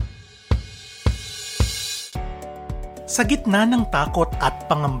Sa gitna ng takot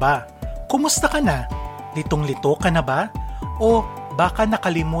at pangamba, kumusta ka na? Litong-lito ka na ba? O baka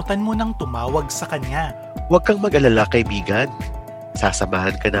nakalimutan mo nang tumawag sa kanya? Huwag kang mag-alala, kaibigan.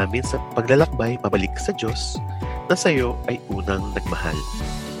 Sasamahan ka namin sa paglalakbay pabalik sa Diyos na sa'yo ay unang nagmahal.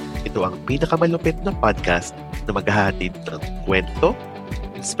 Ito ang pinakamalupit na podcast na maghahatid ng kwento,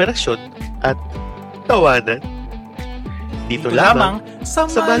 inspirasyon at tawanan. Dito lamang sa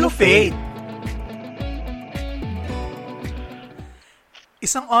Malu Faith.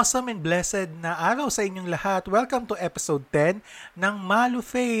 Isang awesome and blessed na araw sa inyong lahat. Welcome to episode 10 ng Malu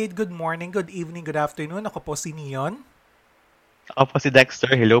Faith. Good morning, good evening, good afternoon. Ako po si Neon. Ako po si Dexter.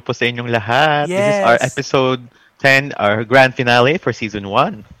 Hello po sa inyong lahat. Yes. This is our episode 10, our grand finale for season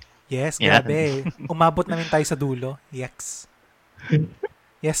 1. Yes, Yan. grabe. Umabot namin tayo sa dulo. Yes.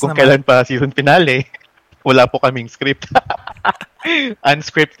 Yes Kung naman. kailan pa season finale, wala po kaming script.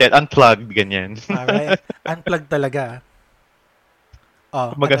 Unscripted, unplugged, ganyan. Alright. Unplugged talaga.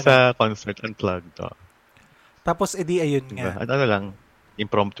 Oh, Kumbaga ano na? sa concert, unplugged. Oh. Tapos edi ayun Diba? nga. Ano lang,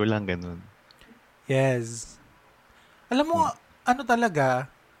 impromptu lang, ganun. Yes. Alam mo, ano talaga,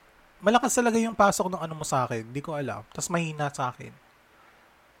 malakas talaga yung pasok ng ano mo sa akin. Di ko alam. Tapos mahina sa akin.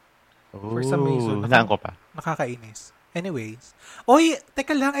 For some reason. Hinaan ko pa. Nakakainis. Anyways. Oy,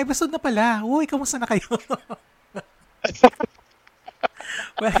 teka lang, episode na pala. Uy, kamusta na kayo?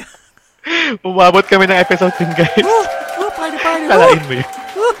 Well, Umabot kami ng episode 10, guys. party. Kalain mo yun.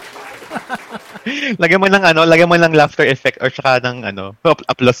 lagyan mo ng laughter effect or saka ng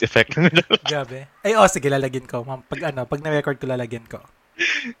applause effect. Grabe. Ay, sige, lalagyan ko. Pag na-record ko, lalagyan ko.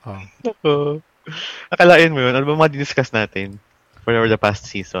 Oh. Ako. Akalain mo yun. Ano ba mga discuss natin for the past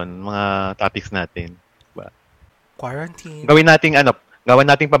season? Mga topics natin. Diba? Quarantine. Gawin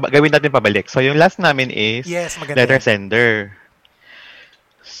natin pabalik. So, yung last namin is Yes, maganda. letter sender.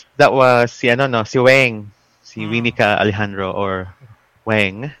 That was si Weng. Si Winika Alejandro or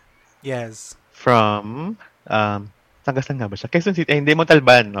Weng Yes. from saan nga ba siya? Quezon City. Hindi,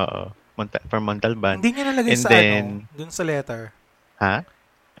 Montalban. Oo. From Montalban. Hindi niya nalagay And sa then- dun sa letter. Ha?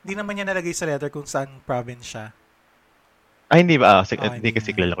 Hindi naman niya nalagay sa letter kung saan province siya. Ay, hindi ba? hindi Hindi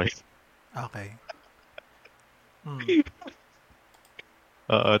kasi na. kilala ko yun. Okay.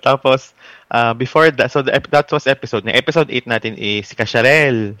 Oo. Tapos, before that, so that was episode. Na episode 8 natin is si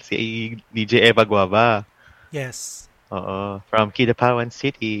Casharel, si DJ Eva Guava. Yes. Oo. From Kidapawan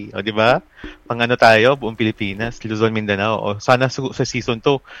City. O, di ba? Pang tayo, buong Pilipinas, Luzon, Mindanao. O, sana sa season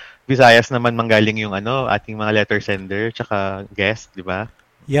 2, Visayas naman manggaling yung ating mga letter sender, tsaka guest, di ba?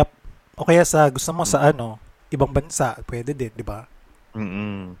 Yep. O kaya gusto mo sa ibang bansa, pwede din, di ba?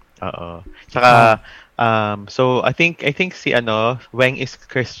 Oo. Tsaka, so, I think si Weng is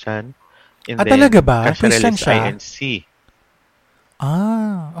Christian. And then, talaga ba? Casharel Christian is siya? INC.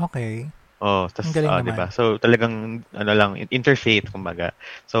 Okay. Oh, tas Ang galing naman. diba? So talagang interfaith kumbaga.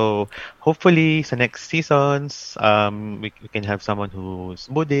 So hopefully sa next seasons we can have someone who's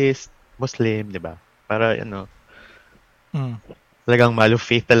Buddhist, Muslim, diba? Para talagang Malu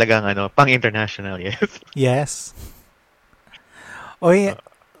Faith talagang pang-international, yes. Yes. Oy,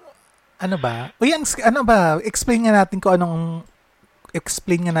 ano ba? Uy, explain nga natin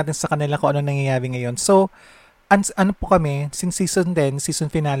sa kanila kung ano nangyayari ngayon. So, ano po kami, since season 10, season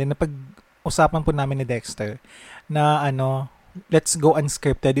finale, na pag-usapan po namin ni Dexter, na let's go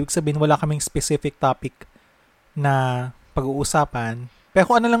unscripted. Ibig sabihin, wala kaming specific topic na pag-uusapan. Pero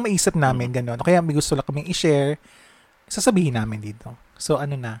kung ano lang maisip namin, gano'n. Kaya may gusto lang kaming i-share, sasabihin namin dito. So,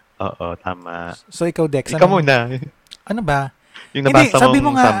 ano na? Oo, tama. So, ikaw, Dex. Ikaw muna. Ano ba? Yung nabasa sabi mo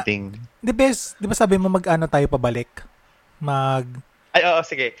mong nga, something. Di ba sabi mo tayo pabalik? Ay, oo,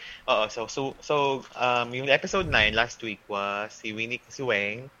 sige. Oo, so yung episode 9 last week was si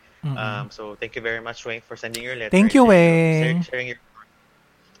Weng. So thank you very much, Weng, for sending your letter. Thank you, and Weng. sharing your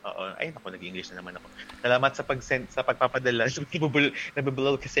Oo, ay naku, nag-English na naman ako. Salamat sa pagpapadala.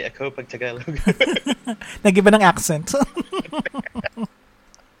 Nabubulol kasi ako pag Tagalog. Nag-iba ng accent.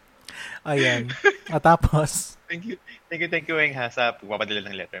 Ayan. At tapos, Thank you, Weng, ha, sa pagpapadala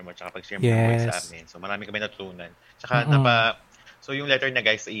ng letter mo tsaka pag-share mo ng words sa amin. So marami kami natutunan. Tsaka so yung letter na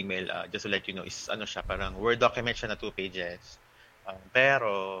guys sa email, just to let you know, is siya, parang Word document siya na 2 pages.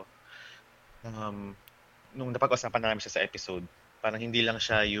 Pero nung napag-usapan namin siya sa episode, parang hindi lang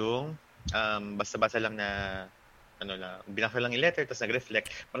siya yung basta-basta lang na binasa lang yung letter tapos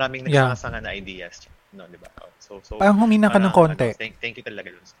nag-reflect. Maraming nagsasanga na ideas. Di ba? So parang humina ka ng konti. Thank you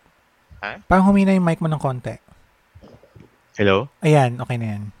talaga dun. Ha? Parang humina yung mic mo ng konti. Hello? Ayan, okay na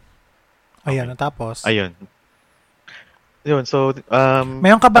yan. Ayan, Okay. tapos. Ayun. Yun, so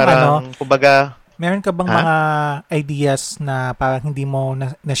Meron ka bang parang, kumbaga, meron ka bang mga ideas na parang hindi mo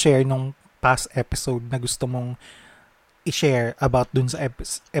na-share nung past episode na gusto mong i-share about dun sa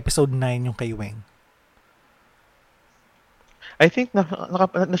episode 9 yung kay Weng? I think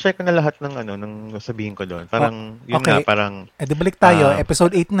na-share ko na lahat ng ng sabihin ko doon. Parang yun okay. nga, parang di balik tayo,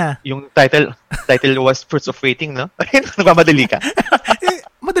 episode 8 na. Yung title was Fruits of Waiting, no? Nagmamadali ka.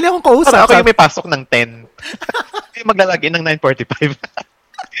 Madali akong kausap. Parang ako yung may pasok ng 10. Maglalagin ng 9:45.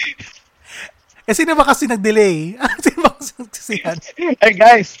 Sino ba kasi nag-delay? Sino ba kasi nagsisihan? Hey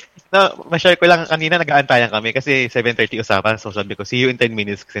guys, ma-share ko lang kanina, nag-aantayan kami kasi 7:30 usapan. So sabi ko, see you in 10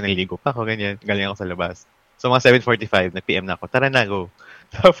 minutes kasi naligo pa ako, ganyan. Galing ako sa labas. So mga 7:45, nag-PM na ako. Tara na, go.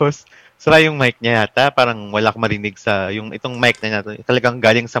 Tapos, sira yung mic niya yata. Parang wala akong marinig sa, itong mic na natin. Talagang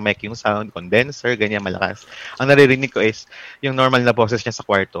galing sa mic yung sound, condenser, ganyan, malakas. Ang naririnig ko is, yung normal na boses niya sa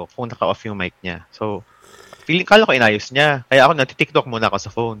kwarto, kung naka-off yung mic niya. So, kala ko inayos niya. Kaya ako nagtitiktok muna ako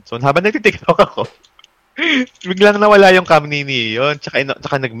sa phone. So, habang nagtitiktok ako, biglang nawala yung cam ni yun.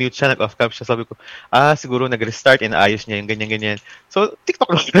 Tsaka nag-mute siya, nag-off cam siya. Sabi ko, siguro nag-restart, inaayos niya yung ganyan-ganyan. So,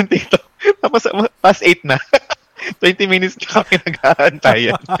 TikTok lang ng TikTok. Tapos, past 8 na. 20 minutes na kami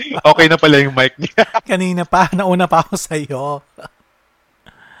nag-aantayan. Okay na pala yung mic niya. Kanina pa, nauna pa ako sa'yo.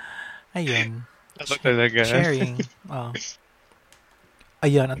 Ayun. Ako talaga. Sharing. Oh.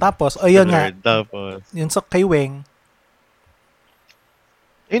 Ayun. Tapos, ayun nga. Tapos, yun sa kay Weng.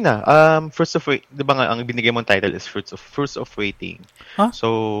 Yun na, Fruits of Waiting, di ba nga, ang binigay mong title is Fruits of Waiting. Huh? So,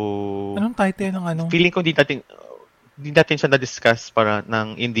 anong title ng ano? Feeling ko di natin siya na-discuss para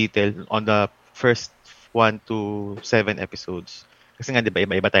in detail on the first 1 to 7 episodes. Kasi nga, di ba,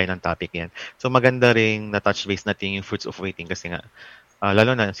 iba-iba tayo ng topic yan. So, maganda ring na-touch base natin yung Fruits of Waiting kasi nga,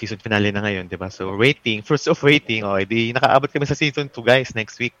 lalo na, season finale na ngayon, di ba? So, Fruits of Waiting, di nakaabot kami sa season 2, guys,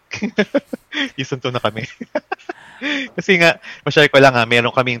 next week. Season 2 na kami. Kasi nga, ma-share ko lang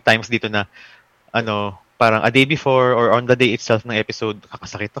meron kaming times dito na, parang a day before or on the day itself ng episode,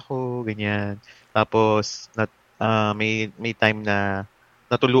 kakasakit ako, ganyan. Tapos, may time na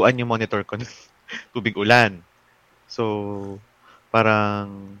natuluan yung monitor ko ng tubig ulan. So,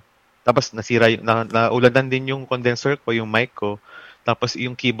 parang, tapos nasira, nauladan din yung condenser ko, yung mic ko. Tapos,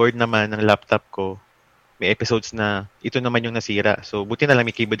 yung keyboard naman ng laptop ko, may episodes na ito naman yung nasira. So, buti na lang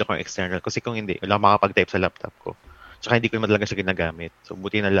may keyboard ako external. Kasi kung hindi, wala makapag-type sa laptop ko. Tsaka hindi ko naman talaga siya ginagamit. So,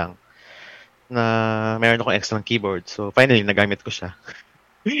 buti na lang na meron akong extra keyboard. So, finally, nagamit ko siya.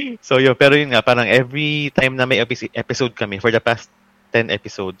 So, yun. Pero yun nga, parang every time na may episode kami, for the past 10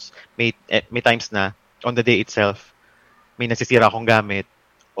 episodes, may times na, on the day itself, may nasisira akong gamit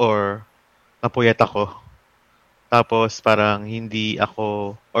or napuyat ako. Tapos, parang hindi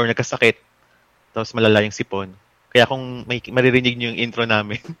ako, or nagkasakit, tapos malala yung sipon. Kaya kung may maririnig niyo yung intro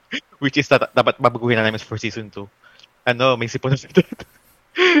namin, which is dapat babaguhin na namin for season 2, may sipon na sa doon.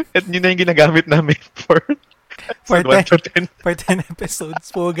 At yun na yung ginagamit namin for 10 episodes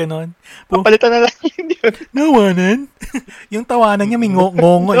po, ganon. Papalitan na lang yun. Nawanan? Yung tawanan niya may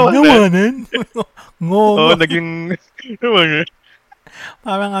ngongo. Nawanan? Ngongo. Naging nawanan.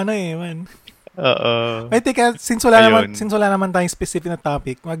 Parang man. Oo. Ay, teka, since wala naman tayong specific na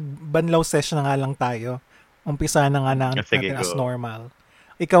topic, mag-banlaw session na nga lang tayo. Umpisa na nga natin as normal.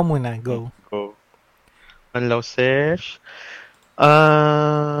 Ikaw muna, go. Go. Banlaw sesh.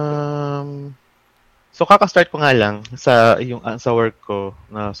 So kaka-start ko nga lang sa work ko.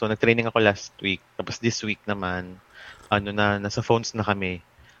 So nag-training ako last week. Tapos this week naman nasa phones na kami.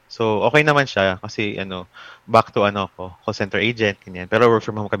 So okay naman siya kasi back to call center agent ganyan. Pero work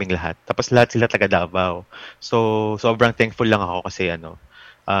from home kaming lahat. Tapos lahat sila taga Davao. So sobrang thankful lang ako kasi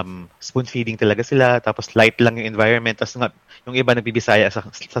spoon feeding talaga sila. Tapos light lang yung environment. Tapos yung iba nagbibisaya sa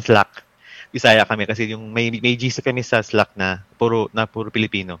Slack. Bisaya kami kasi yung may GC kami sa Slack na puro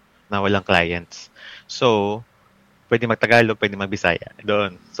Pilipino na walang clients. So, pwede mag-Tagalog, pwede mag-Bisaya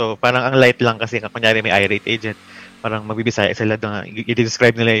doon. So, parang ang light lang kasi kunyari may irate agent, parang magbibisaya sila doon.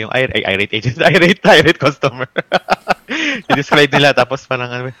 I-describe nila yung irate agent, irate customer. I-describe nila tapos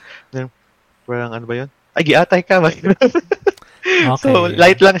parang ano ba yun? Ay, giatay ka ba? Okay. So,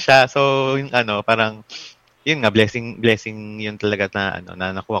 light lang siya. So, yung parang yun nga, blessing yun talaga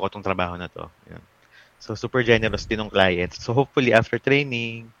na nakuha ko tong trabaho na to. Yun. So, super generous din ng clients. So, hopefully, after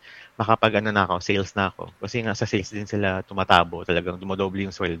training, makapag na ako, sales na ako. Kasi nga, sa sales din sila tumatabo. Talagang dumodoble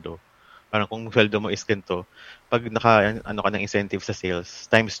yung sweldo. Parang kung sweldo mo is ganito, pag ka ng incentive sa sales,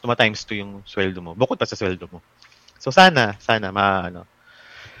 times 2 yung sweldo mo. Bukod pa sa sweldo mo. So, sana,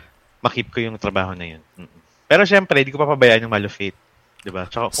 makip ko yung trabaho na yun. Pero, syempre, hindi ko pa pabayaan yung malufit. Diba?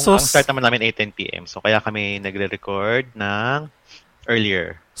 Tsaka ang start naman namin ay 10 p.m. So, kaya kami nagre-record ng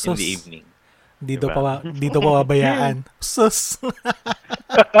earlier in the evening. Dito pa bayaan. Sus!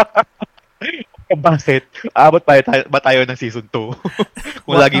 Bakit? Abot ba tayo ng season 2?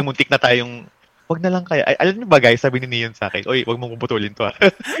 Kung laging muntik na tayong wag na lang kaya. Ay, alam niyo ba guys, sabi ni Neon sa akin, oy, wag mong puputulin to.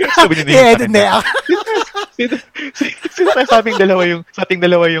 Sabi ni Neon sa akin. Hindi ako. Sino sa ating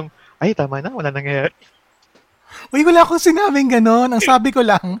dalawa yung, ay, tama na, wala nangyayari. Uy, wala akong sinabing gano'n. Ang sabi ko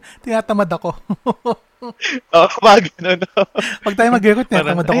lang, tinatamad ako. Mga ganun. Pag tayo mag-record,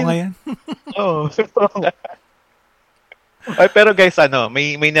 tinatamad ako ngayon. Oo, nga. Ay, pero guys,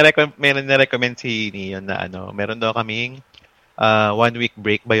 may na-recommend si Neon na meron daw kaming 1 week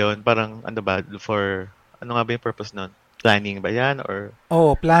break ba yun? Parang, for, ano nga ba yung purpose nun? Planning ba yan? Or,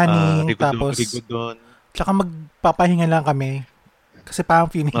 planning, tapos, doon. Tsaka magpapahinga lang kami. Kasi parang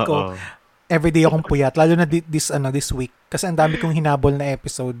feeling ko, everyday akong puyat. Lalo na this week. Kasi ang dami kong hinabol na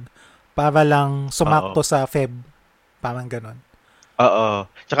episode para lang sumakto sa Feb. Parang ganon. Oo.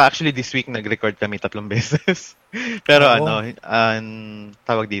 Tsaka actually this week nag-record kami 3 beses. Pero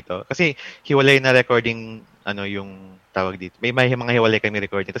tawag dito. Kasi hiwalay na recording, yung tawag dito. May mga hiwalay kami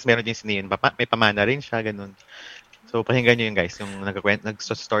recording. Tapos meron din si Neon. May pamana rin siya, ganun. So, pakinggan nyo yun guys, yung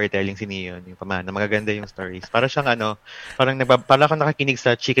nag-storytelling si Neon, yung pamana. Magaganda yung stories. Para siyang para akong nakikinig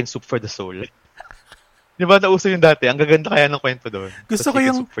sa Chicken Soup for the Soul. Di ba nauso yung dati? Ang gaganda kaya ng kwento doon. Gusto ko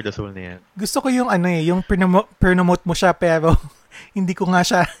yung Soup for the Soul na yan. Gusto ko yung yung promote mo siya pero hindi ko nga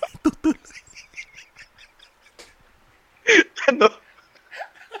siya tutuloy.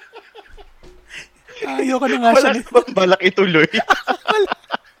 Ayoko na nga siya. Wala balak ituloy.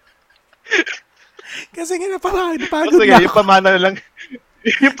 Kasi nga napagod na yung pamana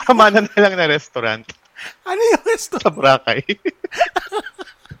na lang na restaurant. Ano yung restaurant? Sa Boracay.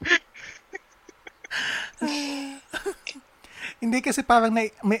 Hindi kasi parang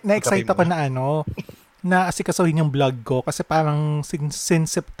na-excite ako na asikasuhin yung vlog ko kasi parang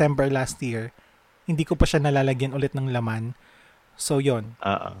since September last year, hindi ko pa siya nalalagyan ulit ng laman. So, yon.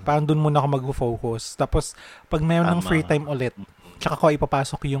 Parang dun muna ako mag-focus. Tapos, pag mayroon ng free time ulit, tsaka ko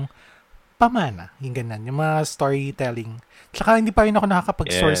ipapasok yung pamana, yung ganun, yung mga storytelling. Tsaka hindi pa rin ako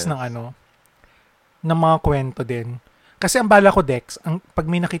nakakapag-source ng ng mga kwento din. Kasi ang bala ko, Dex, pag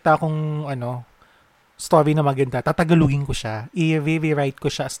may nakita akong story na maganda, tatagalugin ko siya. I-rewrite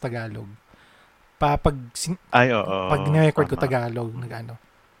ko siya as Tagalog. Pag ni-record ko Tagalog,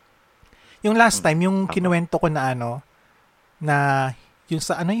 Yung last time, yung kinuwento ko na na yung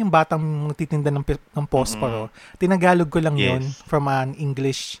sa yung batang titinda ng posporo, tinagalog ko lang yun from an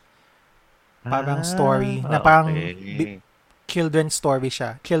English parang story na parang children's story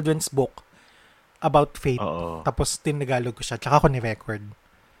siya. Children's book about faith. Tapos tinagalog ko siya. Tsaka ko ni-record.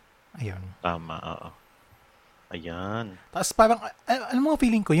 Ayun. Tama, Ayan. Tapos parang, alam mo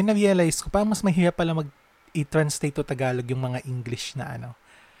feeling ko, yun na-realize ko, parang mas mahirap pala i-translate to Tagalog yung mga English na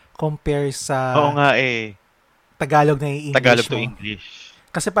compare sa Oo nga Tagalog na i-English Tagalog to mo. English.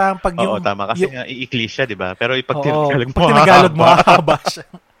 Kasi parang pag yung... Oo, tama. Kasi nga i-English siya, di ba? Pero pag Tinagalog mo, haba siya.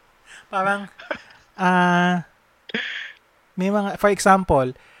 Parang, may mga, for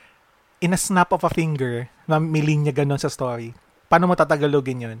example, in a snap of a finger, may linya ganun sa story. Paano mo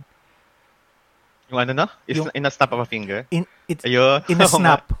tatagalogin yun? Yung in a snap of a finger? Ayun. In a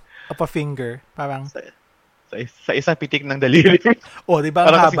snap of a finger. Parang... Sa isang pitik ng daliri. Di ba?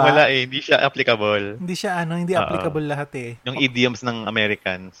 Parang kasing wala hindi siya applicable. Hindi siya hindi applicable lahat Yung idioms ng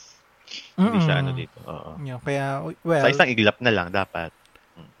Americans. Hindi siya dito. Kaya, well... Sa isang iglap na lang, dapat.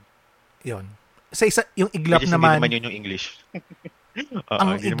 Yun. Sa yung iglap naman... Hindi naman yun yung English.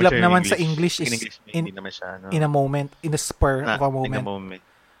 Ang iglap naman sa English is hindi naman siya, in a moment, in a spur of a moment. In a moment.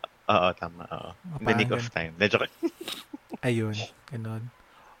 Tama. In the nick of time. Ayun, ganun.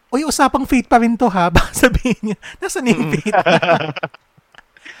 Uy, usapang faith pa rin to ha. Baka sabihin niyo, nasa yung faith?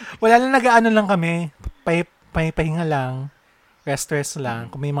 Wala lang, nag-ano lang kami. Pahinga lang. Rest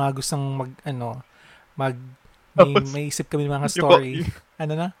lang. Kung may mga gustong may isip kami mga story.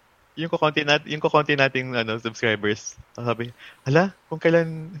 Yung kukonti nating subscribers. Sabi, kung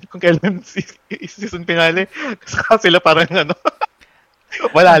kailan season finale, saka sila parang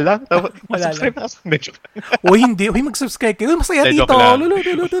wala lang. Mag-subscribe na kasi medyo. Hindi. Mag-subscribe kayo. Masaya dito.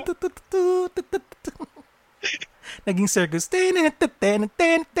 Naging circus.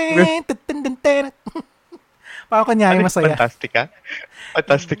 Parang kanyari masaya. Fantastica?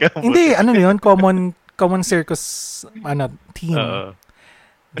 Hindi. Yun? Common circus team.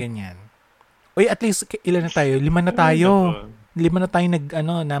 Ganyan. Uy, at least, ilan na tayo? 5 na tayo. 5 na tayo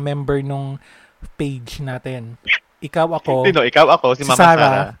na member nung page natin. Ikaw ako, si Mama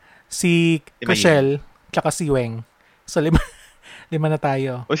Sarah, si Rochelle, tsaka si Weng. So, 5 na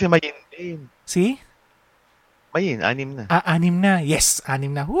tayo. O si Mayin din. Si? Mayin, 6 na. 6 na. Yes,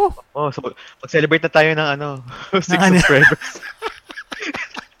 6 na. Woo! So mag-celebrate na tayo ng 6 subscribers.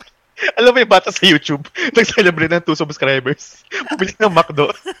 Alam mo yung bata sa YouTube, nag-celebrate ng 2 subscribers. Bumili ng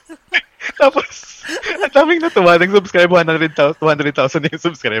McDo. Tapos, ang daming natuwa. Nag-subscribe 100,000 yung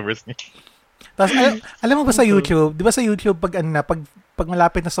subscribers niya. Tapos, alam mo ba sa YouTube, di ba sa YouTube, pag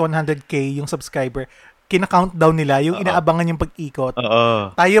malapit na sa 100K yung subscriber, kina-countdown nila, yung inaabangan yung pag-ikot.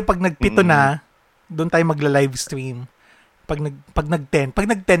 Tayo, pag nagpito na, doon tayo magla-live stream. Pag nag-10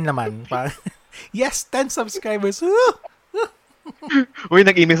 naman, yes, 10 subscribers. Uy,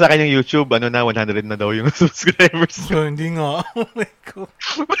 nag-email sa akin yung YouTube, 100 na daw yung subscribers. Hindi nga. Oh my God.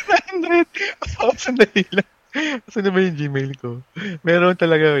 100? Sandali lang. Saan na ba yung Gmail ko? Meron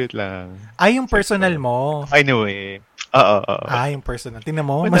talaga, wait lang. Yung personal mo. Anyway. Oo. Yung personal. Tingnan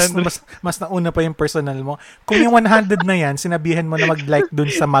mo, mas nauna pa yung personal mo. Kung yung 100 na yan, sinabihan mo na mag-like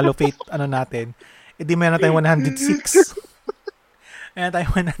dun sa Malofate, natin, edi meron na tayong 106. Meron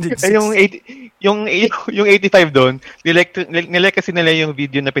tayong 106. Yung 85 doon, nilike kasi nila yung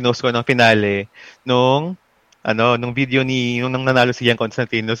video na pinost ko ng finale nung video nung nanalo si Ian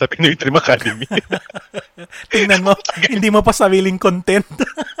Constantino sa Pinoy Dream Academy. Tingnan mo, hindi mo pa sariling content.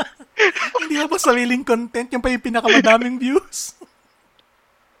 Hindi mo pa sariling content, yung pa yung pinakamadaming views.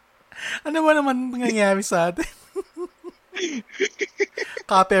 Ano ba naman nangyayari sa atin?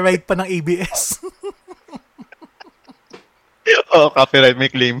 Copyright pa ng ABS. Copyright,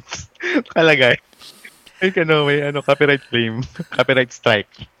 may claims. Kalagay. May copyright claim. Copyright strike.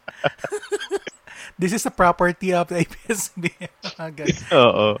 This is a property of the ABS-CBN.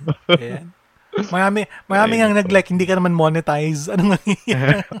 Oo. Ayan. Marami ang nag-like, hindi ka naman monetize. Ano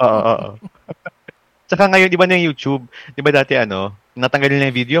nangyayari? Oo. Tsaka ngayon, di ba na yung YouTube, di ba dati natanggal nila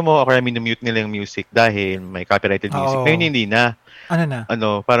yung video mo o kaya minumute nila yung music dahil may copyrighted music. Ngayon hindi na. Ano na?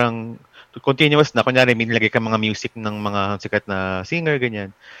 Parang continuous na. Kunyari, may nilagay ka mga music ng mga sikat na singer,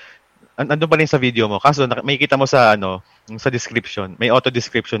 ganyan. Andun pa rin sa video mo. Kaso, makikita mo sa sa description, may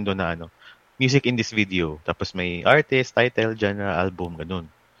auto-description doon na music in this video. Tapos may artist, title, genre, album, ganun.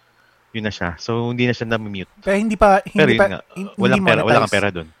 Yun na siya. So, hindi na siya na-mute. Pero hindi pa wala kang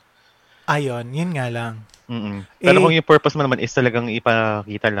pera doon. Yun nga lang. Pero kung yung purpose mo naman is talagang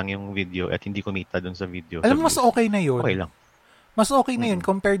ipakita lang yung video at hindi kumita doon sa video. Alam mo, mas okay na yun. Okay lang. Mas okay na yun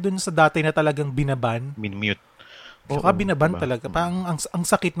compared dun sa dati na talagang binaban. Min-mute. Saka binaban talaga. Parang ang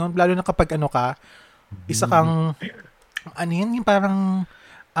sakit nun, lalo na kapag isa kang, yung parang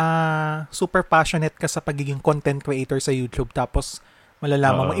super passionate ka sa pagiging content creator sa YouTube, tapos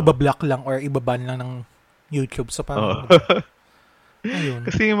malalaman mo, ibablock lang or ibaban lang ng YouTube. So parang, ayun.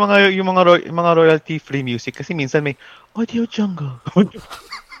 Kasi yung mga royalty-free music, kasi minsan may audio jungle.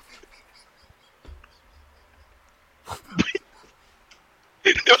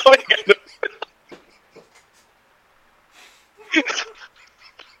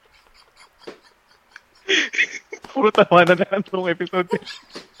 Puro tawa na lang itong episode.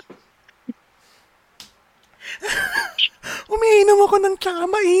 Umiinom ako ng tsaka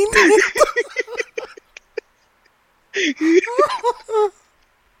mainit.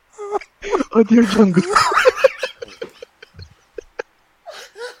 Audio jungle.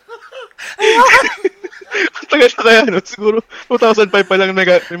 Tagal na kaya, siguro 2005 pa lang may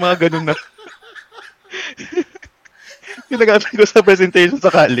mga ganun na. Ginagamit ko sa presentation sa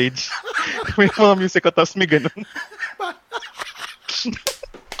college. May mga music ko, tapos may ganun.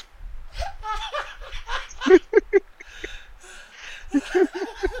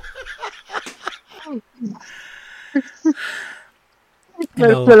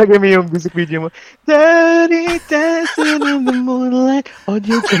 Talagay mo yung music video mo. Daddy dancing in the moonlight.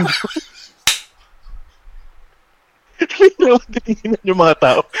 Audio jungle. Tingnan yung mga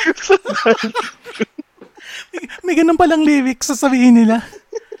tao. May ganun palang lyrics sasabihin nila.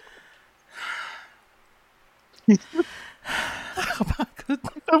 Nakakapagod.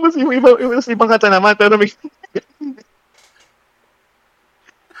 Tapos yung ibang kata naman, pero may...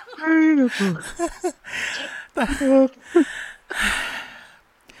 Ay, naku.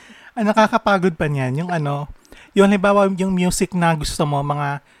 Ang nakakapagod pa niyan, yung halimbawa yung music na gusto mo,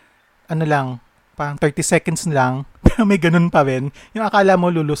 mga parang 30 seconds lang, pero may ganun pa rin. Yung akala mo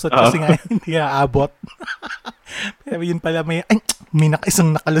lulusot kasi nga hindi aabot. Pero yun pala may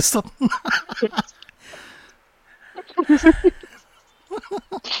isang nakalusot.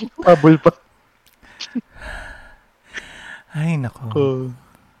 Pabol pa. Ay, nako.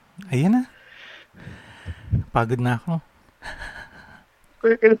 Ayan na. Pagod na ako.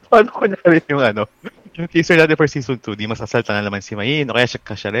 Paano ko na rin yung teaser natin for season 2, di masasalta na naman si Mayin o kaya siya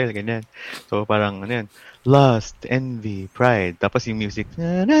Kasharel, ganyan. So parang Lust, Envy, Pride, tapos yung music,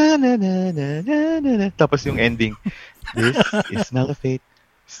 na, na, na, na, na, na, na, na. Tapos yung ending, this is Malafate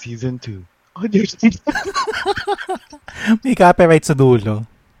season 2. Oh, there's may copyright sa dulo.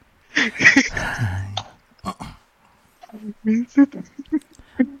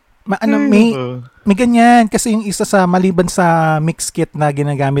 May ganyan. Kasi yung isa sa, maliban sa mix kit na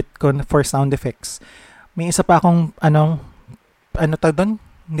ginagamit ko for sound effects, may isa pa akong, ano tawag doon?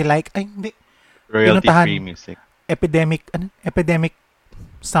 Hindi. Royalty-free music. Epidemic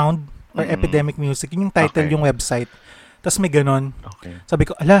Sound or Epidemic Music. Yun yung title, yung website. Tapos may ganon. Okay. Sabi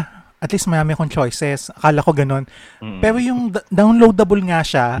ko, at least marami akong choices. Akala ko ganon. Pero yung downloadable nga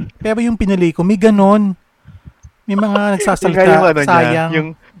siya, pero yung pinili ko, may ganon. May mga nagsasalita,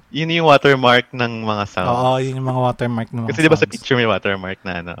 sayang. Yun yung watermark ng mga sound. Oo, yun yung mga watermark ng mga Kasi di ba sa picture may watermark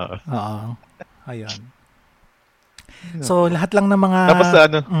na ano? Oo. Ayun. So, lahat lang ng mga... Tapos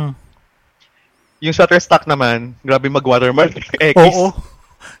yung Shutterstock naman, grabe mag-watermark. Oo.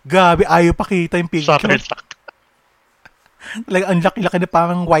 Grabe, ayaw pakita yung picture. Shutterstock. Talaga, ang laki-laki na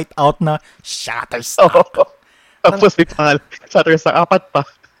parang white out na Shutterstock. Oo. Tapos may pangalan, Shutterstock, 4 pa.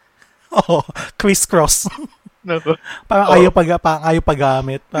 Oo, crisscross. Naku. Parang ayaw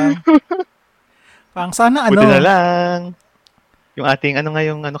paggamit. Parang sana Buti na lang. Yung ating,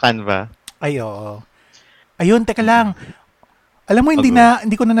 Canva. Ay, oo. Ayun, teka lang. Alam mo,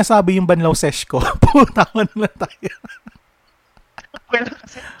 hindi ko na nasabi yung Banlaw Sesh ko. Putawan na lang tayo.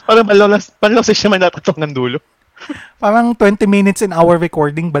 Parang Banlaw Sesh naman natatong ng dulo. Parang 20 minutes in our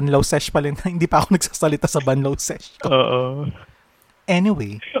recording, Banlaw Sesh pala. Hindi pa ako nagsasalita sa Banlaw Sesh ko. Oo.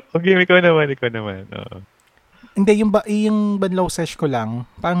 Anyway. Okay, ikaw naman. Oo. Hindi, yung Banlaw Sesh ko lang,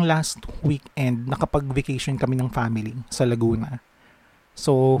 parang last weekend, nakapag-vacation kami ng family sa Laguna.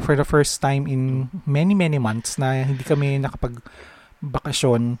 So, for the first time in many, many months na hindi kami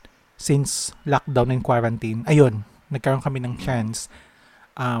nakapag-bakasyon since lockdown and quarantine. Ayun, nagkaroon kami ng chance.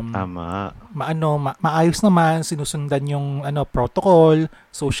 Tama. Maayos naman, sinusundan yung protocol,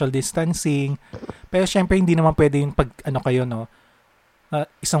 social distancing. Pero syempre, hindi naman pwede yung kayo,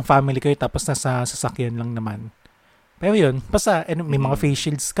 isang family kayo tapos nasa sasakyan lang naman. Pero yun, basta may mga face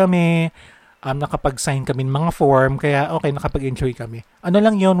shields kami, nakapag-sign kami ng mga form, kaya okay, nakapag-enjoy kami.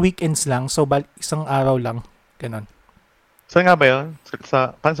 Lang yun, weekends lang, so isang araw lang, ganon. Saan nga ba yun?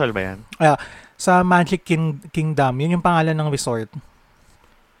 Sa Pansol ba yan? Sa Magic Kingdom, yun yung pangalan ng resort.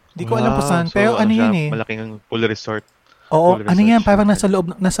 Hindi ko alam kung saan, so, pero yun eh. Malaking pool resort. Oo, pool resort yan, parang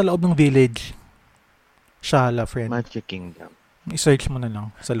nasa loob ng village. Shala, friend. Magic Kingdom. I-search mo na lang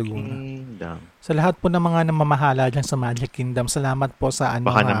sa Laguna. Kingdom. Sa lahat po ng mga namamahala dyan sa Magic Kingdom, salamat po sa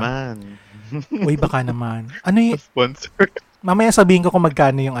Baka naman. Uy, baka naman. Sponsor. Mamaya sabihin ko kung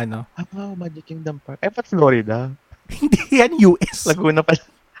magkano yung Magic Kingdom Park. Ba't Florida? Hindi yan, US. Laguna pala.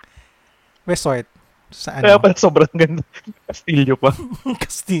 Resort. Sa Kaya pala sobrang ganda. Castillo pa.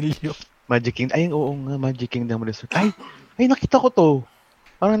 Castillo. Magic Kingdom. Ay, oo nga, Magic Kingdom Resort. Ay, nakita ko to.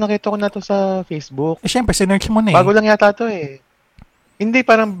 Parang nakita ko na to sa Facebook. Syempre, sinerch mo na eh. Bago lang yata to eh. Hindi,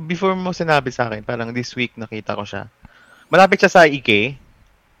 parang before mo sinabi sa akin, parang this week nakita ko siya. Malapit siya sa Ike.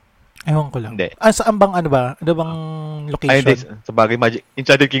 Ewan ko lang. Hindi. Saan bang bang location? Ay, hindi. Sa bagay,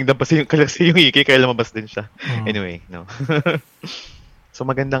 Enchanted Kingdom kasi yung Ike, kaya lumabas din siya. Anyway, no. So,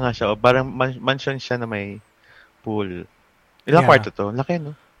 maganda nga siya. Parang mansion siya na may pool. Ilang kwarto to? Laki,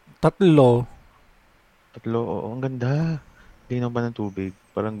 no? 3. Oo. Ang ganda. Linaw ba ng tubig?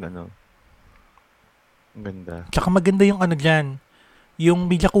 Parang Ang ganda. Tsaka maganda yung dyan. Yung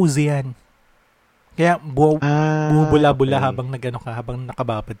may jacuzzi yan. Kaya bubula-bula habang habang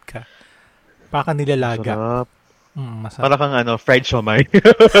nakababad ka. Para ka nilalaga. Masarap. Masarap. Para kang fried siomai.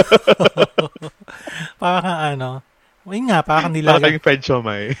 Para kang para kang nilaga. Para kang fried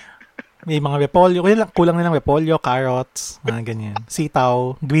siomai. May mga repolyo. Kulang na lang repolyo, carrots, mga ganyan.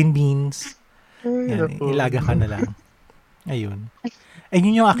 Sitaw, green beans. Yan, ilaga ka na lang. Ayun.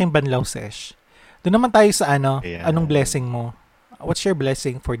 Yun yung aking Banlaw Sesh. Doon naman tayo sa anong blessing mo? What's your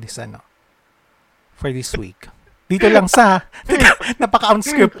blessing for this for this week? Dito lang sa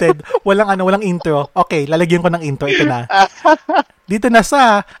napaka-unscripted, walang intro. Okay, lalagyan ko ng intro, ito na. Dito na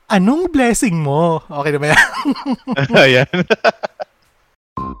sa anong blessing mo? Okay na ba yan? Ayan.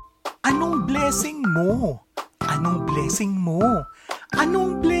 Anong blessing mo? Anong blessing mo?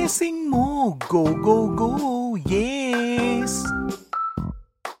 Anong blessing mo? Go, go, go! Yes!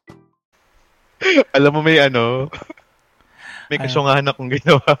 Alam mo may kasyungahan akong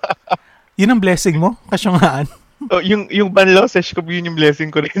ginawa. Yun ang blessing mo? Kasyungahan? Yung Banlaw Sesh ko, yun yung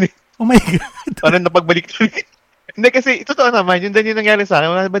blessing ko rin. Oh my God. Parang napagbalik ko rin. Hindi kasi, totoo naman, yun din yung nangyari sa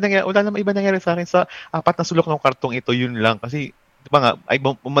akin. Wala naman iba nangyari sa akin sa 4 na sulok ng kartong ito, yun lang. Kasi, diba nga,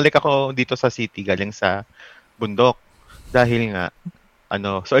 bumalik ako dito sa city, galing sa bundok. Dahil nga,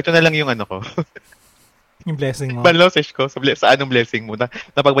 so ito na lang yung ko. Yung blessing mo. Panlaw sesh ko, sa anong blessing mo,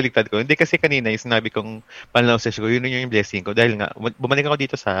 napagbaliktad ko. Hindi kasi kanina, yung sinabi kong panlaw sesh ko, yun yung blessing ko. Dahil nga, bumalik ako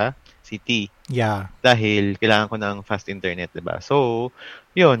dito sa city. Yeah. Dahil kailangan ko ng fast internet, diba? So,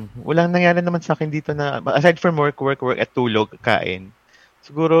 yun, walang nangyari naman sa akin dito na, aside from work, at tulog, kain,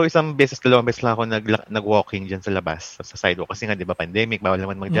 siguro dalawang beses lang ako nag-walking dyan sa labas, sa sidewalk. Kasi nga, di ba, pandemic, bawal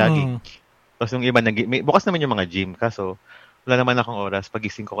naman mag-jogging. Tapos yung iba, bukas naman yung mga gym, kaso wala naman akong oras.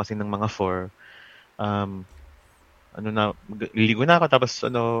 Pagising ko kasi ng mga 4, liligo na ako, tapos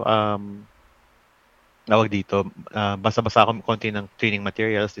tawag dito, basa-basa ako konti ng training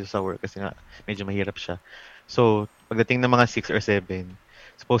materials dito sa work kasi nga medyo mahirap siya. So, pagdating ng mga 6 or 7,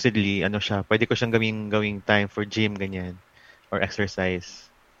 supposedly, pwede ko siyang gawing time for gym, ganyan, or exercise.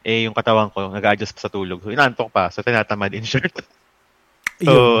 Yung katawan ko, nag-adjust pa sa tulog. So, inaantok pa. So, tinatamad in short.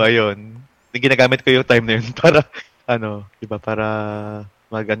 So, ayun. Ginagamit ko yung time na yun para, diba, para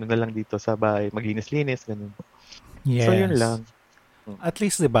na lang dito sa bahay, maglinis-linis, ganun. Yes. So, yun lang. At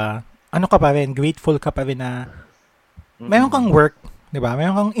least, diba, ka pa rin, grateful ka pa rin na mayroon kang work, diba?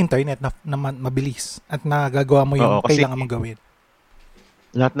 Mayroon kang internet na mabilis at nagagawa mo yung kailangan mong gawin.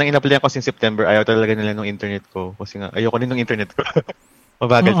 Lahat ng in-applyan ko since September, ayaw talaga nila ng internet ko. Kasi nga, ayoko din ng internet ko.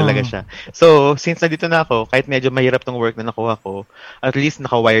 Mabagal talaga siya. So, since nandito na ako, kahit medyo mahirap tong work na nakuha ko, at least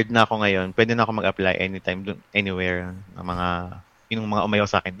naka-wired na ako ngayon, pwede na ako mag-apply anytime, anywhere, ng yung mga umayaw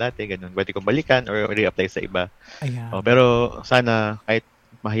sa akin dati, ganun. Pwede kong balikan or re-apply sa iba. Pero sana, kahit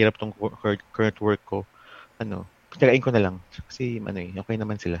mahirap tong current work ko, pagtagain ko na lang. Kasi, okay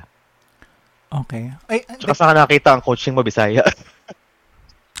naman sila. Okay. Tsaka saan ka nakita ang coaching mo, Bisaya?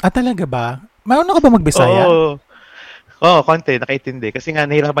 Talaga ba? Mayroon ka ba mag-Bisaya? Oo, konti, nakaintindi. Kasi nga,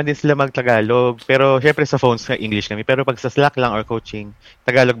 nahirapan din sila mag-Tagalog. Pero, syempre sa phones, English kami. Pero pag sa Slack lang or coaching,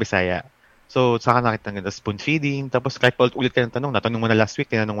 Tagalog, Bisaya. So, saka nakita nga, spoon feeding. Tapos, kahit pa ulit ka ng tanong, natanong mo na last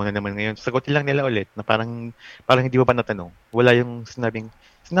week, tinanong mo na naman ngayon. Sagutin lang nila ulit na parang hindi mo pa natanong. Wala yung sinabi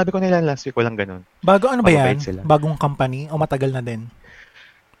ko nila last week, walang ganun. Bago ba yan? Sila. Bagong company o matagal na din?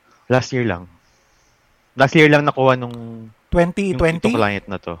 Last year lang. Last year lang nakuha nung 2020? Yung client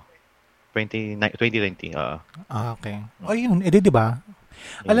na to. 2020. Okay. Yun. Di ba?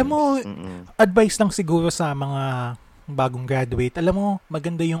 Yes. Alam mo, advice lang siguro sa mga bagong graduate. Alam mo,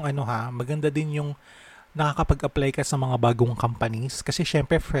 maganda yung maganda din yung nakakapag-apply ka sa mga bagong companies kasi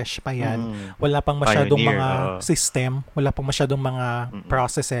syempre fresh pa yan. Wala pang masyadong mga system, wala pang masyadong mga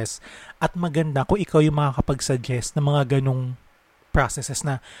processes. At maganda kung ikaw yung makakapag-suggest ng mga ganong processes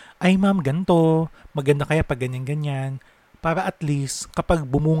na, ay ma'am, ganito, maganda kaya pag ganyan-ganyan. Para at least, kapag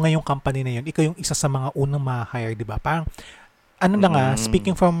bumunga yung company na yun, ikaw yung isa sa mga unang ma-hire, di ba? Parang,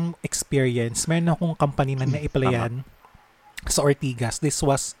 speaking from experience, meron akong company na na-applyan sa Ortigas. This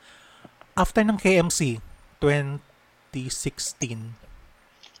was after ng KMC, 2016.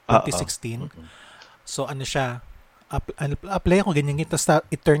 So, siya, apply ako ganyan. Tapos,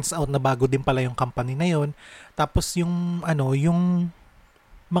 it turns out na bago din pala yung company na yun. Tapos, yung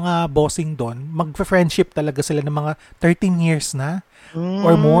mga bossing doon, mag-friendship talaga sila ng mga 13 years na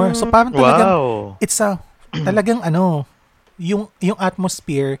or more. So parang talagang it's talagang yung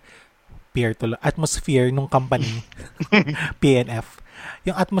atmosphere nung company PNF.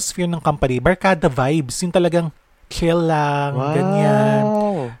 Yung atmosphere ng company, barkada vibes, yung talagang chill lang, ganyan.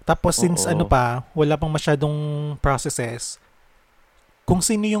 Tapos since wala pang masyadong processes, kung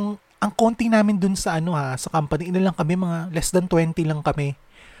sino ang konti namin dun sa sa company, lang kami, mga less than 20 lang kami.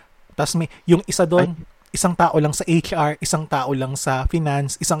 Tapos may yung isa doon, isang tao lang sa HR, isang tao lang sa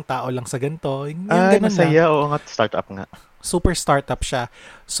finance, isang tao lang sa ganito. Yung masaya. Oo nga, startup nga. Super startup siya.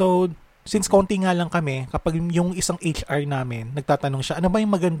 So, since konti nga lang kami, kapag yung isang HR namin, nagtatanong siya, ano ba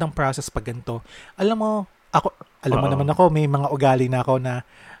yung magandang process pag ganito? Alam mo naman ako, may mga ugali na ako na,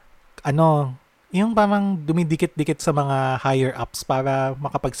 yung parang dumidikit-dikit sa mga higher ups para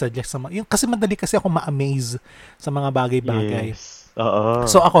makapag-suggest sa mga, kasi madali kasi ako ma-amaze sa mga bagay-bagay. Yes.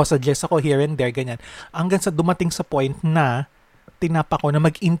 So ako, suggest ako here and there, ganyan. Hanggang sa dumating sa point na tinapa ko na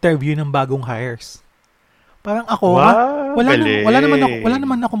mag-interview ng bagong hires. Parang ako, wala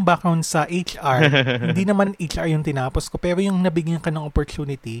naman akong background sa HR. Hindi naman HR yung tinapos ko, pero yung nabigyan ka ng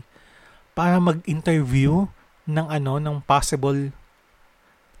opportunity para mag-interview ng ng possible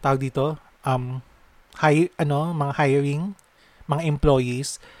tawag dito, mga hiring, mga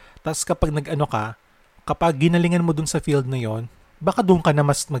employees. Tapos kapag kapag ginalingan mo dun sa field na yon, baka doon ka na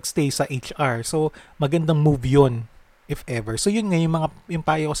mas magstay sa HR. So, magandang move yun, if ever. So, yun nga, yung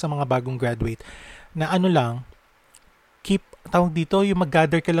payo ko sa mga bagong graduate, na yung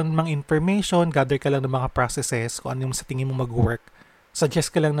mag-gather ka lang ng mga information, gather ka lang ng mga processes, kung ano yung sa tingin mo mag-work, suggest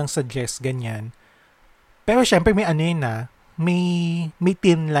ka lang ng suggest, ganyan. Pero, syempre, may may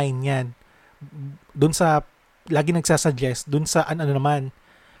thin line yan. dun sa, lagi nagsasuggest, dun sa ano naman,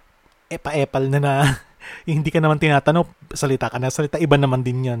 epa-epal hindi ka naman tinatanong, salita, iba naman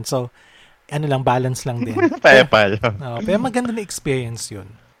din yun. So, ano lang, balance lang din. Paepal. Pero maganda na experience yun.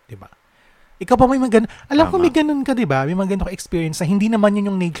 Diba? Ikaw pa may maganda, alam ko may ganun ka, diba? May maganda ka experience na hindi naman yun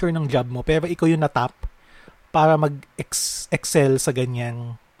yung nature ng job mo, pero ikaw yung natap para mag-excel sa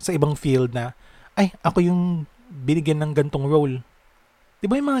ganyan, sa ibang field na, ay, ako yung binigyan ng gantong role.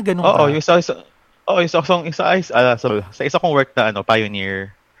 Diba yung mga ganun ka? Sa isa kong work na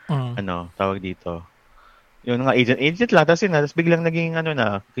pioneer, tawag dito. Yung nga agent lang, tapos biglang naging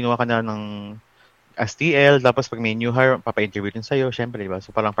kinuha ka na ng STL, tapos pag may new hire, papa-interview din sa'yo, syempre, diba?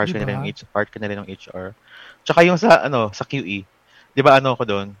 So parang part ka na rin ng HR. Tsaka yung sa QE, diba ako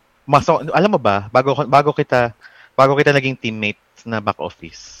doon? Alam mo ba, bago kita naging teammate na back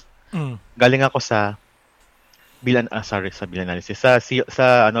office, galing ako sa bill analysis, sa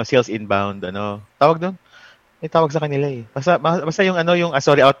sales inbound, tawag doon? May tawag sa kanila eh. Basta yung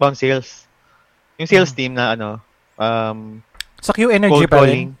outbound sales. Yung sales team na sa Q Energy pa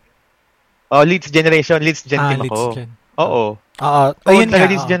rin. Leads gen team ako. Oo. Ayun nga.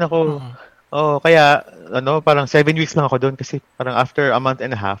 Leads gen ako. Kaya parang 7 weeks lang ako doon kasi parang after a month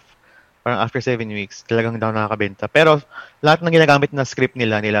and a half, parang after 7 weeks, talagang daw nakakabenta. Pero lahat ng ginagamit na script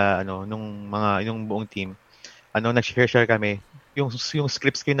nila yung buong team, nag-share kami. Yung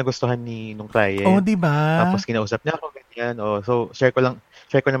scripts ko yung nagustuhan nung client. Diba? Tapos kinausap niya ako, ganyan. So, share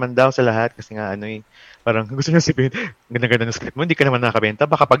ko naman daw sa lahat kasi nga, parang gusto niya sabihin, ganda-ganda ng script mo, hindi ka naman nakabenta.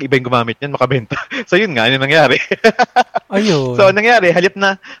 Baka pag iba yung gumamit niyan, makabenta. So, yun nga, nangyari? Ayun. So, nangyari, halip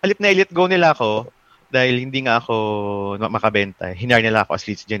na elite go nila ako, dahil hindi nga ako makabenta. Hinire nila ako as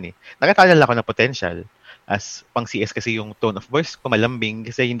leads dyan eh. Nakita nila ako na potential. As pang CS kasi yung tone of voice ko malambing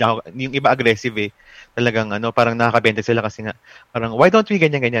kasi yung iba aggressive eh. Talagang parang nakakabenta sila kasi nga parang why don't we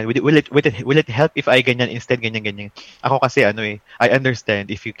ganyan. Will it help if I ganyan instead ganyan. Ako kasi I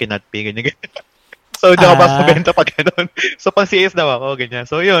understand if you cannot pay ganyan. So hindi ako basta pag ganun. So pang CS daw ako ganyan.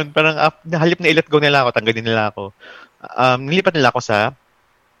 So yun, parang halip na i-let go nila ako, tanggalin nila ako. Nilipat nila ako sa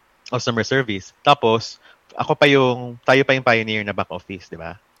customer service. Tapos tayo pa yung pioneer na back office, di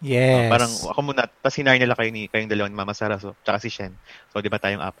ba? Yes. Parang ako muna, tapos hinire nila kayong dalawang Mama Sara, tsaka si Shen. So, di ba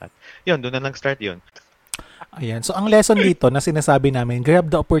tayong apat? Yun, doon na lang start yun. Ayan. So, ang lesson dito na sinasabi namin, grab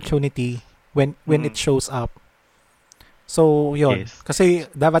the opportunity when it shows up. So, yun. Yes. Kasi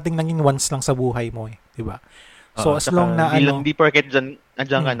dapating lang yung once lang sa buhay mo eh. Di ba? So, as long na Hindi porket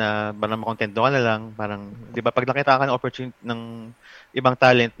andyan ka na, parang makontento ka na lang. Parang, di ba, pag nakita ka ng opportunity ng ibang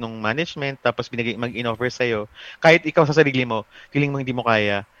talent ng management, tapos mag-in-offer sa'yo, kahit ikaw sa sarili mo, feeling mo hindi mo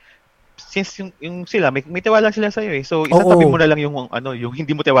kaya, since yung sila, may tiwala sila sa'yo eh. So, tabi mo na lang yung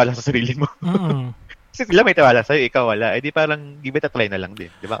hindi mo tiwala sa sarili mo. Kasi sila may tiwala sa'yo, ikaw wala. Eh di parang give it a try na lang din.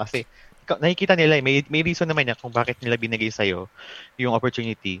 Di ba? Kasi, nakikita nila may reason naman yan kung bakit nila binigay sa'yo yung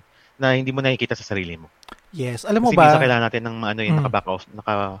opportunity na hindi mo nakikita sa sarili mo. Yes. Alam mo kasi ba? Kasi kailangan natin ng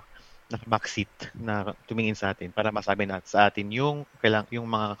naka-backseat na tumingin sa atin para masabi natin sa atin yung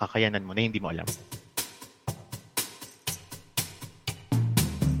mga kakayanan mo na hindi mo alam.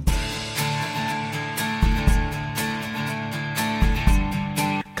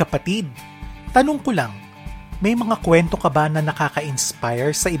 Kapatid, tanong ko lang, may mga kwento ka ba na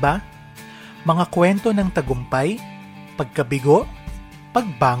nakaka-inspire sa iba? Mga kwento ng tagumpay, pagkabigo,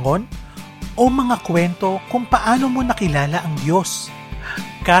 pagbangon, o mga kwento kung paano mo nakilala ang Diyos?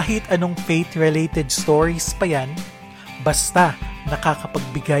 Kahit anong faith-related stories pa yan, basta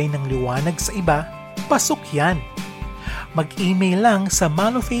nakakapagbigay ng liwanag sa iba, pasok yan. Mag-email lang sa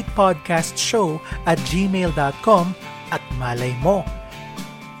malofaithpodcastshow@gmail.com at malay mo,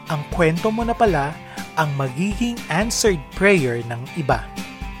 ang kwento mo na pala ang magiging answered prayer ng iba.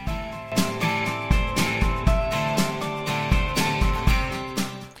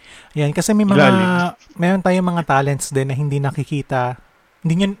 Yan, kasi meron tayong mga talents din na hindi nakikita.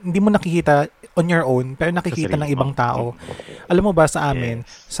 Hindi mo nakikita on your own, pero nakikita ng ibang tao. Alam mo ba sa amin,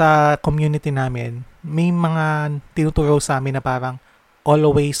 sa community namin, may mga tinuturo sa amin na parang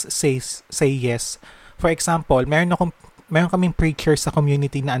always say yes. For example, meron kaming preacher sa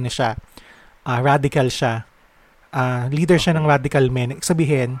community na radical siya. Leader siya ng radical men.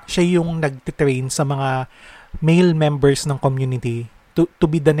 Sabihin, siya yung nagtitrain sa mga male members ng community to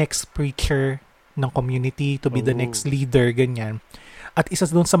be the next preacher ng community, to be the next leader, ganyan. At isa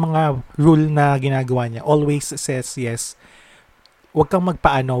doon sa mga rule na ginagawa niya, always says yes. Huwag kang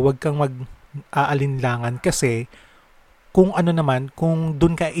huwag kang mag-aalinlangan kasi kung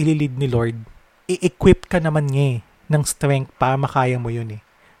doon ka ililid ni Lord, i-equip ka naman niya ng strength para makaya mo yun eh.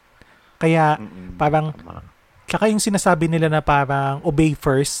 Kaya parang, tsaka yung sinasabi nila na parang obey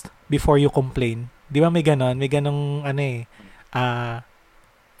first, before you complain. Di ba may ganon? May ganong, ano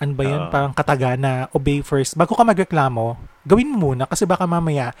ba yun? Oo. Parang kataga na obey first. Bago ka magreklamo, gawin mo muna kasi baka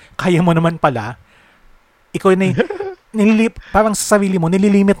mamaya, kaya mo naman pala. Ikaw na parang sa sarili mo,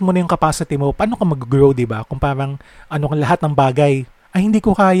 nililimit mo na yung capacity mo. Paano ka mag-grow, di ba? Kung parang, lahat ng bagay, ay hindi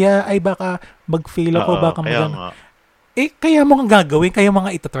ko kaya, ay baka mag-fail ako, Oo, baka kaya nga. kaya mo nga gagawin, kaya mo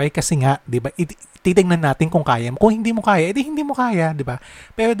nga itatry kasi nga, di ba? Titingnan natin kung kaya mo. Kung hindi mo kaya, edi hindi mo kaya, di ba?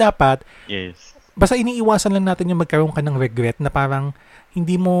 Pero dapat, Yes. basta iniiwasan lang natin yung magkaroon ka ng regret na parang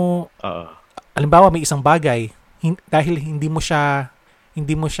hindi mo, Oo. alimbawa may isang bagay, dahil hindi mo siya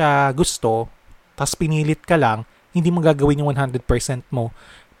gusto, tapos pinilit ka lang, hindi mo gagawin yung 100% mo.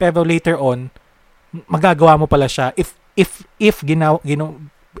 Pero later on, magagawa mo pala siya if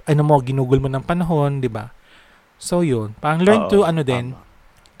ginugol mo ng panahon, di ba? So yun, parang learn to Tama.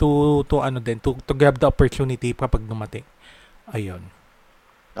 to grab the opportunity kapag dumating. Ayun.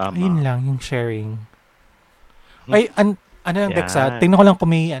 Tama. Ayun lang yung sharing. Ay, ano yung Dex, Yan. tingnan ko lang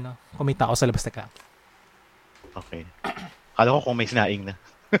kung may tao sa labas ka. Okay. Kala ko kung may sinaing na.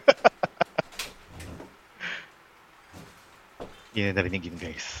 Hindi na narinig yun,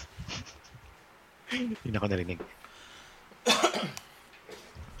 guys. Hindi na ako narinig.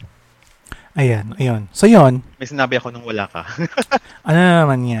 Ayun. So yun, May sinabi ako nung wala ka. ano na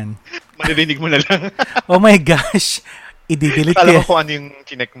naman yan? Maririnig mo na lang. Oh my gosh! I-delete Kala ko. ko kung ano yung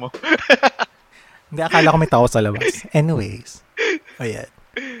chinek mo. Hindi, akala ko may tao sa labas. Anyways. Ayan.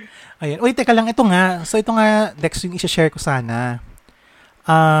 Uy, teka lang, ito nga. So ito nga, Dex, yung isa-share ko sana.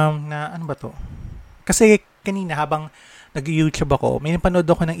 Na ano ba to? Kasi kanina habang nag-YouTube ako, may napanood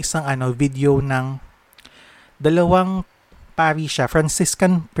ako ng isang video ng dalawang parisha,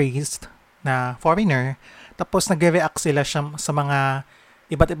 Franciscan priest na foreigner. Tapos nagre-react sila sa mga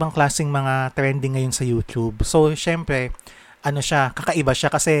iba't ibang klaseng mga trending ngayon sa YouTube. So, syempre, kakaiba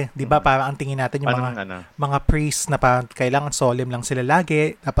siya kasi, di ba, parang ang tingin natin yung mga priest na parang kailangan solemn lang sila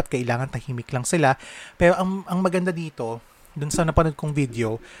lagi, dapat kailangan tahimik lang sila. Pero ang maganda dito, dun sa napanood kong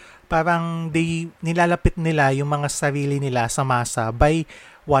video, parang nilalapit nila yung mga sarili nila sa masa by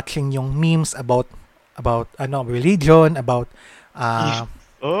watching yung memes about religion, about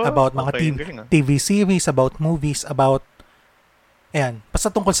mga TV series, about movies, about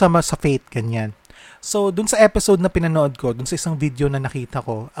basta tungkol sa faith, ganyan. So, dun sa episode na pinanood ko, dun sa isang video na nakita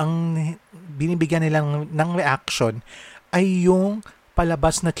ko, ang binibigyan nilang ng reaction ay yung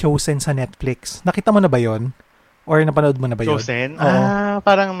palabas na Chosen sa Netflix. Nakita mo na ba yon? Or napanood mo na ba yun? Chosen? Oo.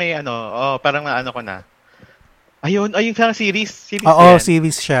 Parang may parang ko na. Ayun, parang series. Oo,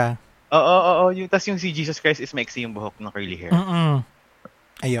 series siya. Oo. Tas yung si Jesus Christ is maiksi yung buhok ng curly hair.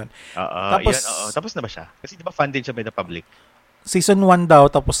 Ayun. Tapos, tapos na ba siya? Kasi di ba funded siya by the public? Season 1 daw,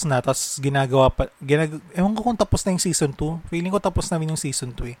 tapos na. Tapos ewan ko kung tapos na yung season 2. Feeling ko tapos na yung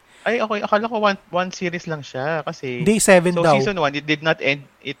season 2 eh. Ay, okay. Akala ko one series lang siya. Kasi, Hindi, 7 so daw. season 1, it did not end.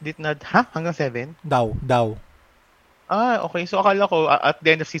 Hanggang 7? Daw. Okay. So, akala ko, at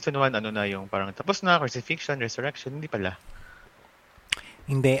the end of season 1, na yung parang tapos na, crucifixion, resurrection. Hindi pala.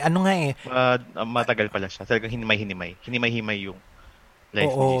 Hindi. Ano nga eh. Matagal pala siya. Talagang hinimay-hinimay. Hinimay-himay yung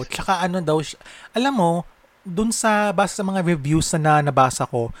life Oo. ni Jesus. Tsaka daw alam mo, dun base sa mga reviews na nabasa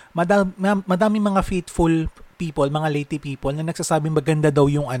ko, madami mga faithful people, mga laity people na nagsasabing maganda daw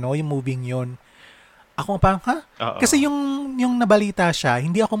yung moving yun. Ako parang, Kasi yung nabalita siya,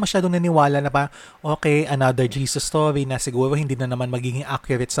 hindi ako masyadong naniwala na okay, another Jesus story na siguro hindi na naman magiging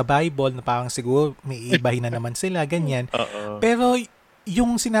accurate sa Bible, na parang siguro may ibahin na naman sila, ganyan. Pero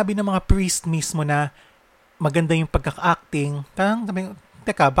yung sinabi ng mga priest mismo na maganda yung pagkaka-acting, parang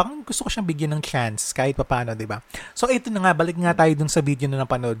teka, bakit gusto ko siyang bigyan ng chance kahit paano, di ba? So, ito na nga, balik nga tayo dun sa video na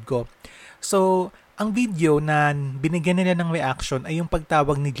napanood ko. So, ang video na binigyan nila ng reaction ay yung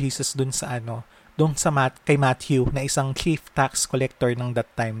pagtawag ni Jesus dun sa kay Matthew na isang chief tax collector ng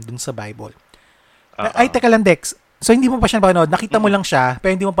that time dun sa Bible. Ay, teka lang, Dex. So, hindi mo pa siya napanood. Nakita mo lang siya,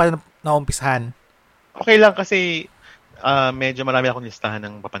 pero hindi mo pa naumpisahan. Okay lang kasi medyo marami akong listahan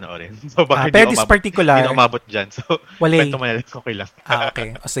ng papanoorin. So, baka pero this particular, hindi na umabot dyan. So, kwento mo na lang. Okay lang.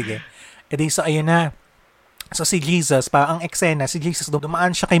 Okay. O, sige. So, ayun na. So, si Jesus, parang ang eksena, si Jesus,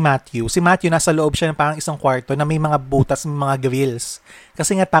 dumaan siya kay Matthew. Si Matthew, nasa loob siya ng parang isang kwarto na may mga butas, may mga grills.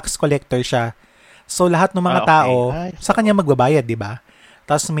 Kasi nga tax collector siya. So, lahat ng mga tao, sa kanya magbabayad, di ba?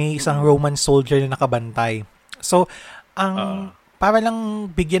 Tapos may isang Roman soldier na nakabantay. So, para lang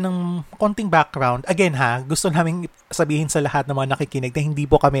bigyan ng konting background, again gusto namin sabihin sa lahat ng mga nakikinig na hindi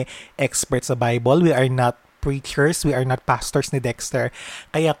po kami experts sa Bible. We are not preachers, we are not pastors ni Dexter.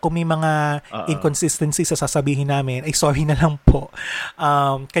 Kaya kung may mga inconsistencies sa sasabihin namin, ay sorry na lang po.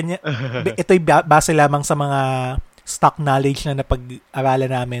 Ito'y base lamang sa mga stock knowledge na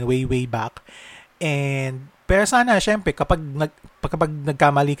napag-aralan namin way back. And pero sana syempre kapag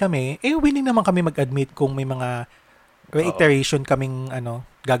nagkamali kami, willing naman kami mag-admit kung may mga reiteration kaming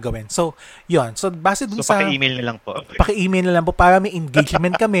gagawin. So, yun. So, base dun sa... paki-email na lang po. Paki-email na lang po para may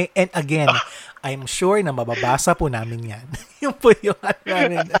engagement kami. And again, I'm sure na mababasa po namin yan. Yun po yung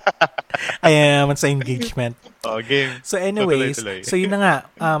namin. Ayan naman sa engagement. Game. So anyways, tuloy. so yun na nga.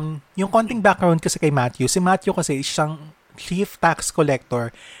 Yung konting background kasi kay Matthew. Si Matthew kasi siyang chief tax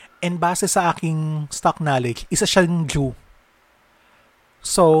collector. And base sa aking stock knowledge, isa siyang Jew.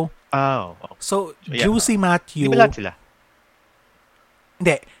 So, Jew si Matthew. Di ba lahat sila?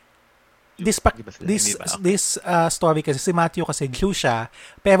 Hindi. This story kasi si Matthew kasi Jew siya,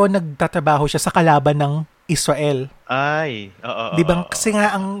 pero nagtatrabaho siya sa kalaban ng Israel. Ay, Di ba? Kasi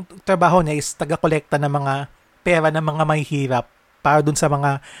nga ang trabaho niya is taga-kolekta ng mga pera ng mga mahihirap para dun sa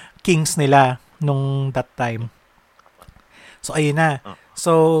mga kings nila nung that time. So ayun na.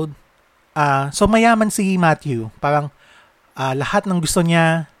 So mayaman si Matthew. Parang lahat ng gusto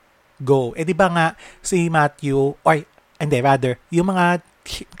niya go. Di ba nga si Matthew yung mga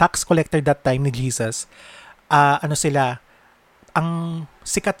tax collector that time ni Jesus, sila, ang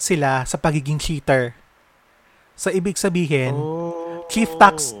sikat sila sa pagiging cheater. So, ibig sabihin, chief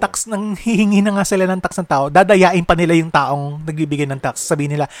tax nang hihingi na nga sila ng tax ng tao, dadayain pa nila yung taong nagbibigay ng tax.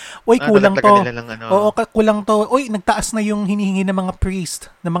 Sabihin nila, kulang to. Oo, kulang to. Nagtaas na yung hinihingi ng mga priest,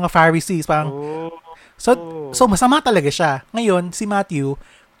 ng mga Pharisees. Parang, so, masama talaga siya. Ngayon, si Matthew,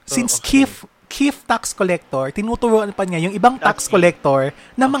 since chief tax collector, tinuturuan pa niya yung ibang tax collector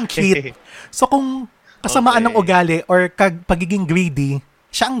na mang-cheat. So, kung kasamaan ng ugali or pagiging greedy,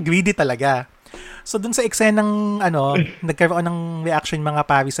 siya ang greedy talaga. So, dun sa eksenang, nagkaroon ng reaction mga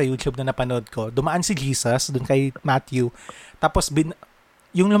pari sa YouTube na napanood ko, dumaan si Jesus, dun kay Matthew, tapos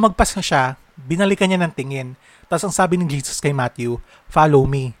yung lumagpas na siya, binalikan niya ng tingin. Tapos ang sabi ng Jesus kay Matthew, follow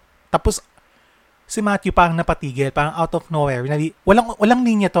me. Tapos, si Matthew parang napatigil, parang out of nowhere. Walang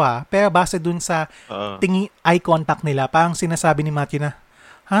linya to pero base dun sa eye contact nila, parang sinasabi ni Matthew na,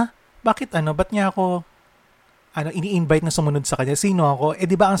 bakit ba't niya ako ini-invite na sumunod sa kanya? Sino ako?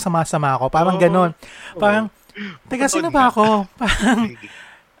 Di ba ang sama-sama ako? Parang ganon. Parang, teka, sino ba ako?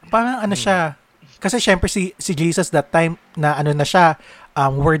 Parang siya. Kasi syempre si Jesus that time na na siya,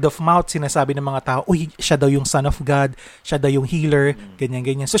 word of mouth, sinasabi ng mga tao, siya daw yung Son of God, siya daw yung healer,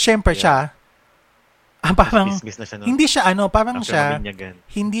 ganyan. So syempre siya, parang, na siya, no? hindi siya parang siya,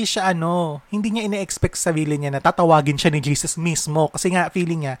 hindi niya ine-expect sa sarili niya na tatawagin siya ni Jesus mismo kasi nga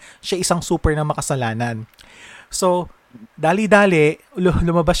feeling niya, siya isang super na makasalanan. So, dali-dali,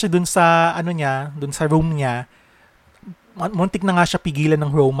 lumabas siya dun sa, dun sa room niya, muntik na nga siya pigilan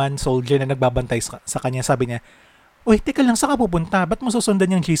ng Roman soldier na nagbabantay sa kanya, sabi niya, teka lang, saan ka pupunta? Ba't mo susundan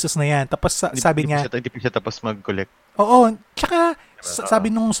yung Jesus na yan? Tapos sabi niya, hindi pa siya tapos mag-collect. Oo, tsaka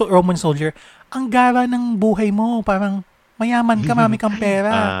sabi nung Roman soldier, ang gara ng buhay mo, parang mayaman ka, mami kang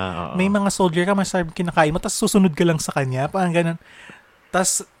pera. May mga soldier ka, masarap kinakain mo, tapos susunod ka lang sa kanya, parang ganun.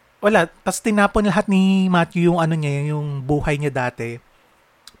 Tapos, tinapon lahat ni Matthew yung yung buhay niya dati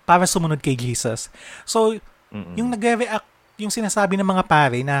para sumunod kay Jesus. So, yung nagre-react, yung sinasabi ng mga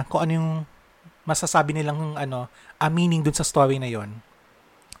pare na kung ano yung masasabi nilang meaning dun sa story na yon.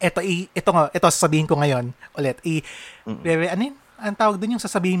 Ito sasabihin ko ngayon ulit. Ang tawag dun yung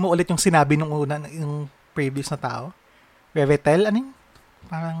sasabihin mo ulit yung sinabi nung una, yung previous na tao? Revetel?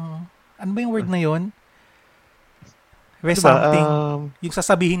 Parang, ba yung word na yon? Something. Yung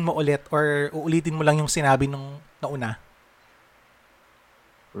sasabihin mo ulit or uulitin mo lang yung sinabi nung nauna.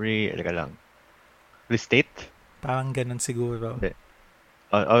 Restate? Parang ganun siguro. Hindi.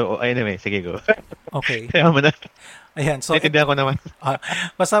 Anyway, sige, go. Okay. Kaya mo na. Ayan, so naintindihan ko naman.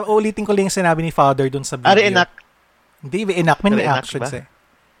 Basta ulitin ko lang yung sinabi ni Father dun sa video. Reenact. Hindi, reenactment may actions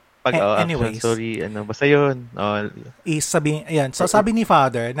anyways. Sorry, basta yun. So sabi ni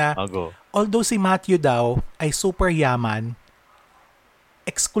Father na go. Although si Matthew daw ay super yaman,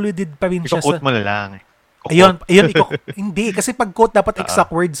 excluded pa rin siya quote mo na lang. Ayun, hindi. Kasi pag quote dapat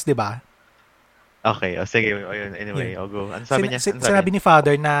exact words, di ba? Okay, sige. Anyway, I'll go. Ano sabi niya? Sinabi ni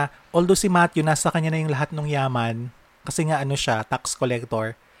Father na although si Matthew, nasa kanya na yung lahat ng yaman, kasi nga siya, tax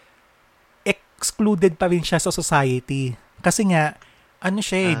collector, excluded pa rin siya sa society. Kasi nga,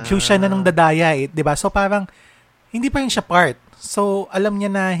 Jew siya na nung dadaya di ba? So parang, hindi pa rin siya part. So, alam niya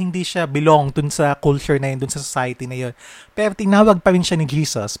na hindi siya belong dun sa culture na yun, dun sa society na yun. Pero tinawag pa rin siya ni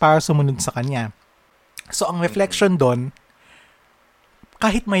Jesus para sumunod sa kanya. So, ang reflection doon,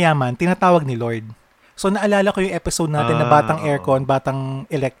 kahit mayaman, tinatawag ni Lord. So, naalala ko yung episode natin na batang aircon, batang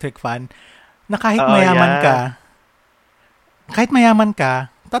electric fan, na kahit mayaman ka,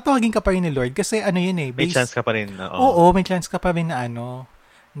 tatawagin ka pa rin ni Lord kasi ano yun eh. May chance ka pa rin. Oo, may chance ka pa rin na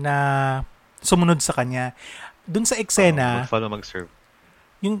na sumunod sa kanya. Dun sa eksena, mag-follow, mag-serve.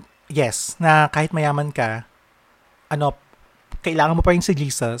 Yes, na kahit mayaman ka, kailangan mo pa rin si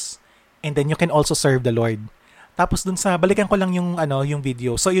Jesus and then you can also serve the Lord. Tapos dun sa, balikan ko lang yung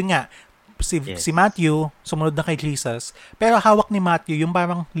video. So yun nga, si Matthew, sumunod na kay Jesus, pero hawak ni Matthew yung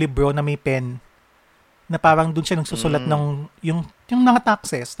parang libro na may pen, na parang dun siya nagsusulat ng, yung mga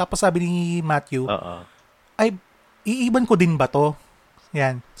taxes. Tapos sabi ni Matthew, ay, iiban ko din ba to?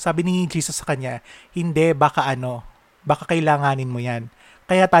 Yan. Sabi ni Jesus sa kanya, hindi, baka kailanganin mo yan.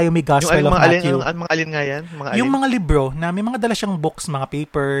 Kaya tayo may Gospel of Matthew. Mga alin nga yan? Yung mga libro na may mga dala siyang books, mga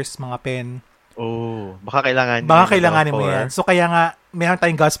papers, mga pen. Oh, baka kailanganin mo yan. So kaya nga, meron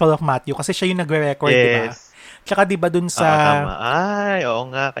tayong Gospel of Matthew kasi siya yung nagre-record, yes. diba? Tsaka diba dun sa... tama. Ay, oo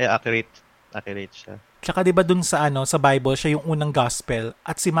nga. Kaya accurate siya. Tsaka diba dun sa sa Bible, siya yung unang Gospel.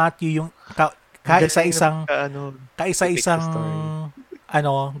 At si Matthew yung kaisa-isang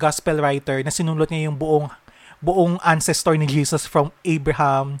Gospel writer na sinulat niya yung buong ancestor ni Jesus from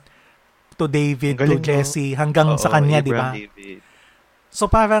Abraham to David to Jesse hanggang sa kanya, di ba? So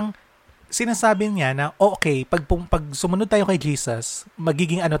parang sinasabi niya na okay, pag sumunod tayo kay Jesus,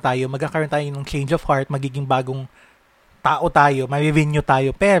 magiging magkakaroon tayo ng change of heart, magiging bagong tao tayo, may-renew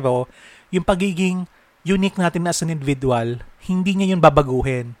tayo, pero yung pagiging unique natin as an individual, hindi niya yun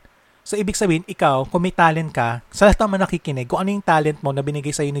babaguhin. So, ibig sabihin, ikaw, kung may talent ka, sa lahat naman nakikinig, kung ano yung talent mo na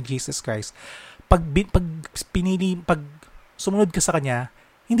binigay sa'yo ni Jesus Christ, pag sumunod ka sa kanya,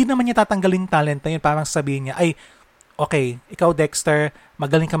 hindi naman niya tatanggalin yung talent na yun. Parang sabihin niya, ay, okay, ikaw Dexter,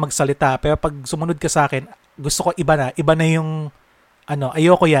 magaling ka magsalita, pero pag sumunod ka sa akin, gusto ko iba na yung,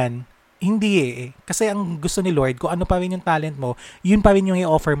 ayoko yan. Hindi eh. Kasi ang gusto ni Lord, kung ano pa rin yung talent mo, yun pa rin yung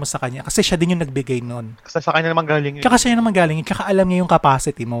i-offer mo sa kanya. Kasi siya din yung nagbigay nun. Kasi sa kanya naman galing yun. Tsaka siya naman galing yun. Tsaka alam niya yung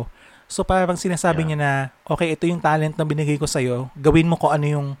capacity mo. So parang sinasabi niya na, okay, ito yung talent na binigay ko sa'yo. Gawin mo ko ano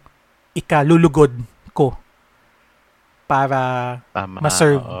yung ikalulugod ko para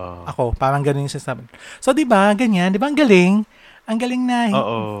ma-serve ako. Parang ganun yung sinasabi. So diba, ganyan. Diba ang galing? Ang galing na.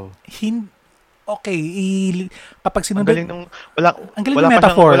 Okay, kapag sinunod... Ang galing ng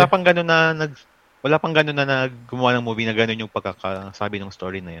metaphor. Wala pang ganun na gumawa ng movie na ganun yung pagkakasabi ng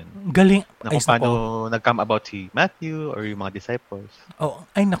story na yun. Galing. Na kung paano nag-come about si Matthew or yung mga disciples. Oh,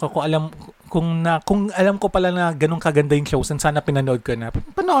 ay nako, kung alam ko pala na ganun kaganda yung shows, sana pinanood ko na.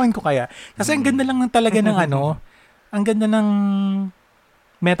 Panoorin ko kaya. Kasi ang ganda lang talaga ng ang ganda ng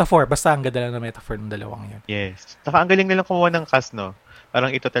metaphor. Basta ang ganda lang ng metaphor ng dalawang yun. Yes. Saka ang galing nilang kumuha ng cast, no? Parang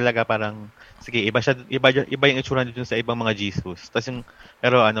ito talaga sige, iba yung itsura dun sa ibang mga Jesus.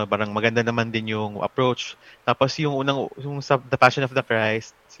 Pero parang maganda naman din yung approach. Tapos yung sa The Passion of the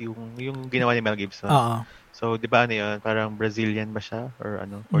Christ, yung ginawa ni Mel Gibson. So, di ba yun? Parang Brazilian ba siya? Or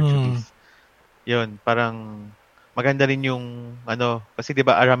Portuguese? Yun, parang maganda rin yung kasi di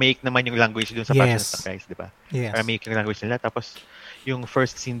ba Aramaic naman yung language dun sa Passion of the Christ, di ba? Yes. Aramaic yung language nila. Tapos yung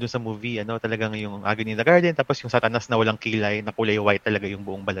first scene dun sa movie, talagang yung agony in the garden, tapos yung Satanas na walang kilay, na kulay white talaga yung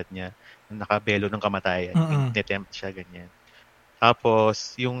buong balat niya, nakabelo ng kamatayan, netempt siya, ganyan.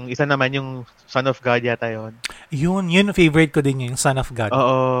 Tapos, yung isa naman, yung Son of God yata yun. Yun favorite ko din yung Son of God.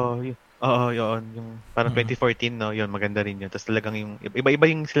 Oo, yun. Yung parang 2014, no? Yun, maganda rin yun. Tapos talagang yung, iba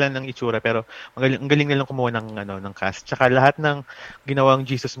yung sila ng itsura, pero ang galing nilang kumuha ng cast. Tsaka lahat ng ginawang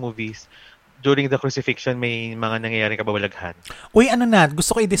Jesus movies, during the crucifixion, may mga nangyayaring kababalaghan. Uy,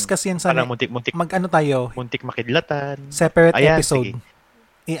 gusto ko i-discuss yan sa... Parang muntik. tayo? Muntik makidlatan. Separate episode.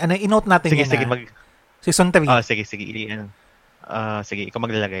 I-note natin sige, yan sige, Season 3. Sige. Sige, ikaw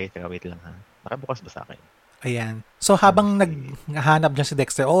maglalagay. Teka, wait lang ha. Nakabukas ba sa akin? Ayan. So, habang naghahanap dyan si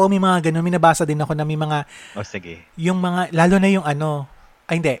Dexter, may mga ganun, may nabasa din ako na may mga... sige. Yung mga, lalo na yung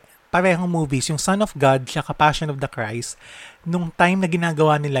hindi. Parehong movies, yung Son of God, tsaka Passion of the Christ, nung time na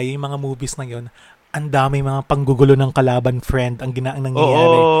ginagawa nila yung mga movies na yun, ang dami mga panggugulo ng kalaban friend ang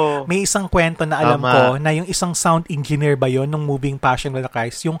nangyayari. May isang kwento na alam ko na yung isang sound engineer ba yun nung moving Passion of the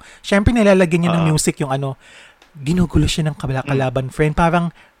Christ, yung syempre nilalagyan niya ng music yung ginugulo siya ng kalaban friend, parang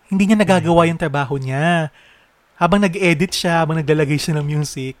hindi niya nagagawa yung trabaho niya. Habang nag-edit siya, habang naglalagay siya ng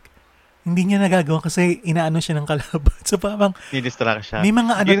music, hindi niya nagagawa kasi inaano siya ng kalaban. So parang ni-distract siya. May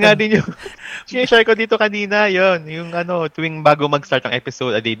mga yun nga din yung share ko dito kanina, yun. Yung tuwing bago mag-start ang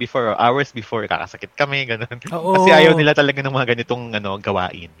episode, a day before or hours before, kakasakit kami, ganun. Oo. Kasi ayaw nila talaga ng mga ganitong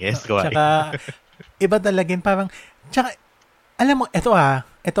gawain. Yes, gawain. Tsaka, iba talaga yun. Parang, tsaka, alam mo, ito,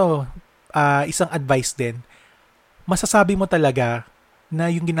 isang advice din. Masasabi mo talaga na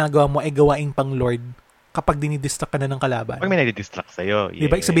yung ginagawa mo ay gawain pang Lord kapag dinidistract ka na ng kalaban. Pag may nadidistract sa'yo. Yes.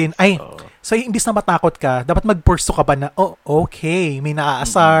 Diba? Sabihin, so imbis na matakot ka, dapat mag-purso ka pa na, okay, may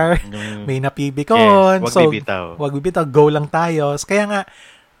naaasar, may napibikon. Yes, so, bibitaw. Wag bibitaw, go lang tayo. Kaya nga,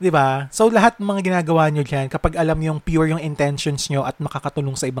 diba? So, lahat ng mga ginagawa nyo dyan, kapag alam yung pure yung intentions nyo at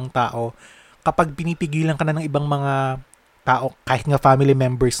makakatulong sa ibang tao, kapag pinipigilan ka na ng ibang mga tao, kahit nga family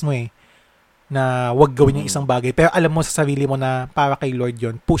members mo na wag gawin yung isang bagay, pero alam mo sa sarili mo na para kay Lord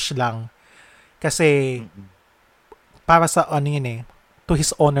yon, push lang. Kasi, para sa to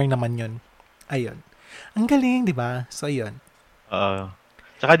His honor naman yun. Ayun. Ang galing, di ba? So, ayun.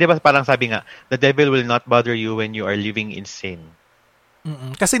 Tsaka di ba parang sabi nga, the devil will not bother you when you are living in sin.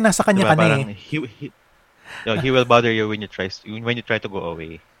 Kasi nasa kanya diba, ka na he will bother you when you try to go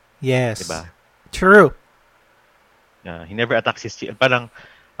away. Yes. Diba? True. He never attacks his children. Parang,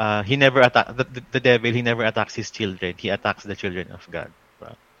 the devil, he never attacks his children. He attacks the children of God.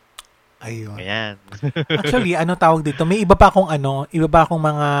 Ayun. Ayan. Actually, tawag dito? May iba pa akong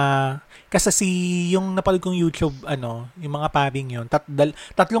mga, kasi yung napanood kong YouTube, yung mga paring yun,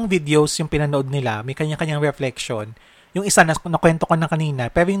 tatlong videos yung pinanood nila, may kanya-kanyang reflection. Yung isa nakwento ko na kanina,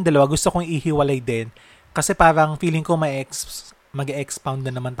 pero yung dalawa gusto kong ihiwalay din. Kasi parang feeling ko mag-expound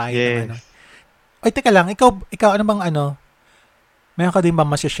na naman tayo ng Ay, teka lang, ikaw ano bang meron ka din ba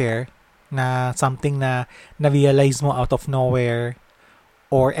ma-share na something na na-realize mo out of nowhere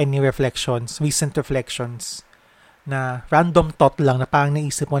or any reflections, recent reflections na random thought lang na parang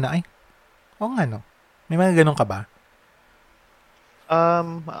naisip mo na, may mga ganun ka ba?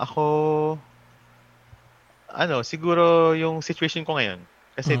 Ako, siguro yung situation ko ngayon.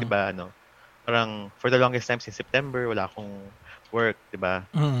 Kasi, di ba, parang for the longest time since September, wala akong work, di ba?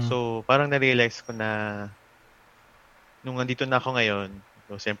 So, parang na-realize ko na nung nandito na ako ngayon,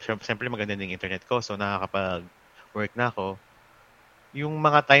 so, siyempre maganda na yung internet ko, so nakakapag-work na ako. Yung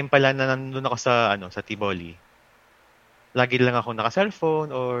mga time pala na nandun ako sa Tivoli, lagi lang ako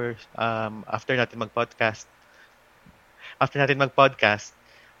naka-cellphone or after natin mag-podcast,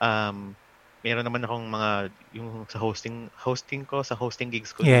 meron naman akong yung sa hosting ko, sa hosting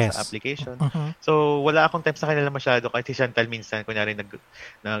gigs ko sa application. So, wala akong time sa kanila masyado. Kahit si Chantal minsan, kunyari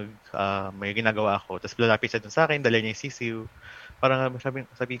may ginagawa ako, tapos lalapit siya dun sa akin, dala niya yung sisiw. Parang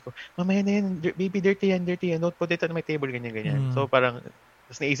sabi ko, mamaya na yan, baby, dirty yan, note po dito na may table, ganyan. So, parang,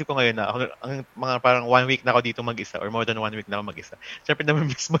 tapos naisip ko ngayon na, ang mga parang 1 week na ako dito mag-isa, or more than 1 week na ako mag-isa. Siyempre,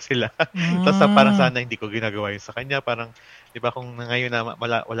 namimiss mo sila. Tapos parang sana hindi ko ginagawa yun sa kanya. Parang, di ba, kung ngayon na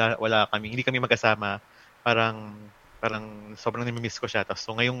wala kami, hindi kami magkasama, parang sobrang namimiss ko siya. Tapos,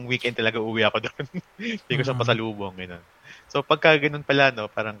 so ngayong weekend talaga uwi ako doon. Hindi ko siya pasalubong, gano'n. So, pagka ganun pala,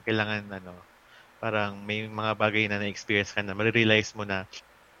 parang kailangan, parang may mga bagay na na-experience ka na, marirealize mo na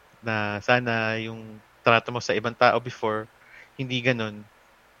sana yung trato mo sa ibang tao before, hindi ganun.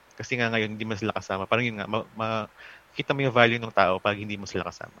 Kasi nga ngayon, hindi mo sila kasama. Parang yun nga, kita mo yung value ng tao pag hindi mo sila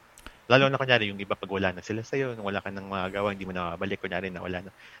kasama. Lalo na kunyari, yung iba pag wala na sila sa'yo, nung wala ka ng mga gawa, hindi mo na mabalik, kunyari na wala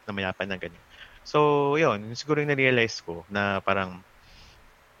na, namayapan na ganyan. So, yun, siguro yung na-realize ko na parang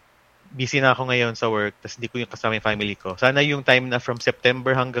busy na ako ngayon sa work, tapos hindi ko yung kasama yung family ko. Sana yung time na from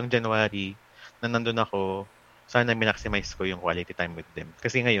September hanggang January, na nandun ako, sana minakimize ko yung quality time with them.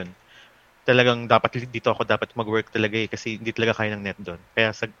 Kasi ngayon, talagang dito ako dapat mag-work talaga kasi hindi talaga kaya ng net doon. Kaya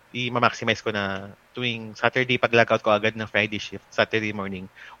i-maximize ko na tuwing Saturday, pag-log out ko agad ng Friday shift, Saturday morning,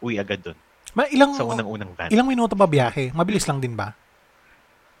 uwi agad doon. Sa unang-unang van. Ilang minuto ba biyahe? Mabilis lang din ba?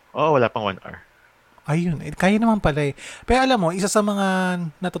 Oo, wala pang 1 hour. Ayun, kaya naman pala eh. Pero alam mo, isa sa mga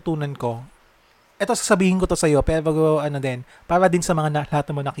natutunan ko, eto sasabihin ko to sa'yo, pero para din sa mga lahat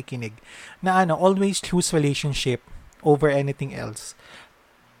mo nakikinig, na always choose relationship over anything else.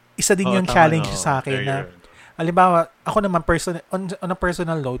 Isa din yung challenge sa akin na, halimbawa, ako naman on a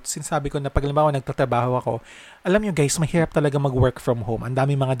personal note, sinasabi ko na pag halimbawa nagtatrabaho ako, alam nyo guys, mahirap talaga mag-work from home. Ang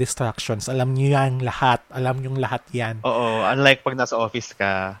dami mga distractions. Alam nyo yan lahat. Alam nyo lahat yan. Oo, unlike pag nasa office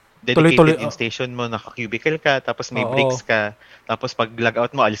ka, dedicated yung station mo, naka-cubicle ka, tapos may breaks ka, tapos pag log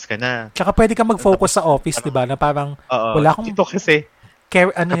out mo, alis ka na. Tsaka pwede ka mag-focus sa office, diba? Na parang, wala akong... Dito kasi,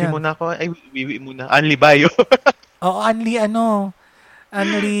 kape muna ako, wiwi muna. Anli bayo. Oo, Anli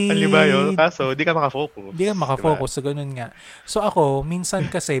bayo. Kaso, di ka makafocus. Di ka makafocus, diba? So ganun nga. So ako,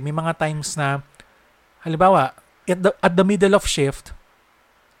 minsan kasi, may mga times na, halimbawa, at the middle of shift,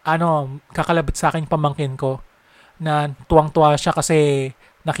 kakalabit sa akin pamangkin ko, na tuwang-tuwa siya kasi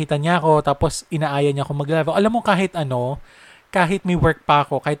nakita niya ako, tapos inaaya niya ako maglaro. Alam mo, kahit may work pa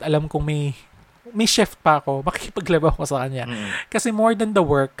ako, kahit alam kong may shift pa ako, makikipaglaro ako sa kanya. Kasi more than the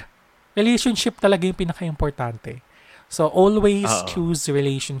work, relationship talaga yung pinaka-importante. So, always choose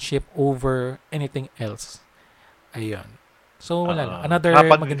relationship over anything else. Ayun. So, wala lang. Another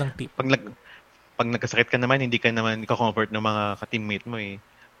magandang tip. pag nagkasakit ka naman, hindi ka naman comfort ng mga ka-teammate mo eh.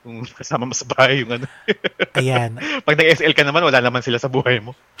 Kung kasama mo sa bahay yung ano. Ayan. Pag nag-SL ka naman, wala naman sila sa buhay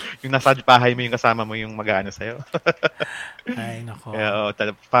mo. Yung nasa bahay mo, yung kasama mo, yung mag-ano sa'yo. Ay, nako. Kaya,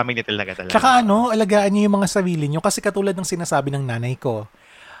 family talaga. Tsaka alagaan niyo yung mga sarili niyo kasi katulad ng sinasabi ng nanay ko.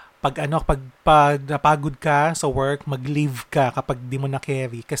 Pag napagod ka sa work, mag-leave ka kapag di mo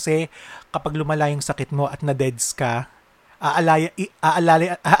na-carry. Kasi kapag lumala yung sakit mo at na-deads ka,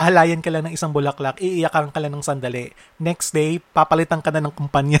 aalayan ka lang ng isang bulaklak, iiyakan ka lang ng sandali. Next day, papalitan ka na ng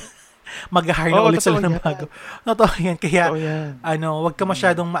kumpanya. Mag-hire na ulit sila ng bago. Totoo yan. Kaya, wag ka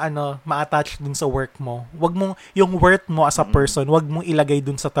masyadong ma-attach dun sa work mo. Wag mong, yung worth mo as a person, wag mong ilagay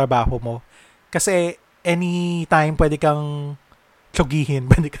dun sa trabaho mo. Kasi, anytime pwede kang tsugihin,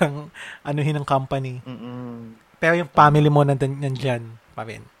 pwede kang anuhin ng company. Pero yung family mo nandyan pa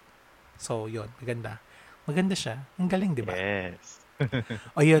rin. So, yun. Maganda siya. Ang galing, di ba? Yes.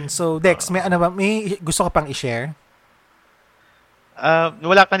 O yun. So, Dex, may gusto ka pang i-share?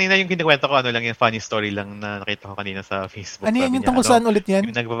 Wala kanina yung kinikwento ko, lang yung funny story lang na nakita ko kanina sa Facebook. Ano yan? Yung tungkol saan ulit yan?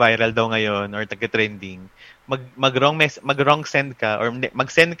 Yung nag-viral daw ngayon or nag-trending. Mag-wrong send ka or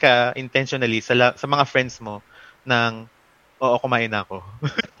mag-send ka intentionally sa mga friends mo ng, oo, kumain ako.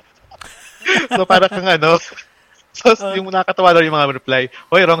 So, para kang so, yung nakakatawa daw yung mga reply,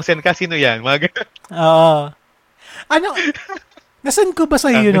 hoy, wrong send ka, sino yan? Oo. Nasan ko ba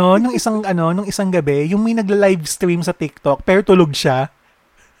sa iyo nung isang gabi, yung may nagla-live stream sa TikTok pero tulog siya?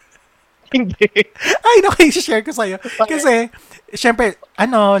 Hindi. Ay, i-share ko sa iyo. Kasi syempre,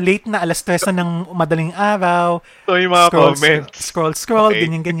 late na, 3:00 na ng madaling araw. So, yung mga comments. Scroll, okay.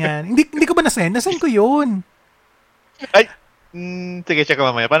 Ganyan. Hindi ko ba nasend? Nasend ko 'yun. Ay, sige, check ko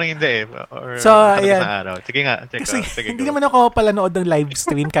mamaya. Parang hindi eh. Or, so, ayan. Araw. Sige nga, check ko. Hindi naman ako palanood ng live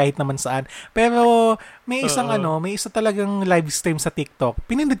stream kahit naman saan. Pero, may isa talagang live stream sa TikTok.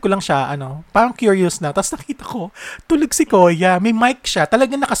 Pinindot ko lang siya, parang curious na. Tapos nakita ko, tulog si Koya. May mic siya.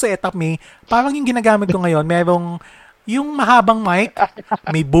 Talagang naka-setup parang yung ginagamit ko ngayon, merong yung mahabang mic,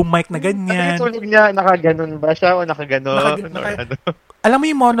 may boom mic na ganyan. Tulog niya, nakaganon ba siya o nakaganon? Alam mo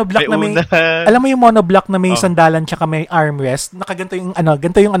yung monoblock na may sandalan tsaka may armrest, nakaganto yung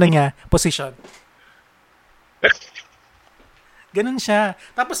ganito yung niya, position. Ganun siya.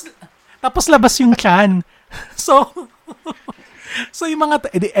 Tapos labas yung chan. So yung mga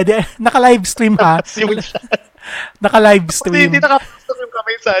naka-live stream ha. Naka-live stream. Hindi naka-post yung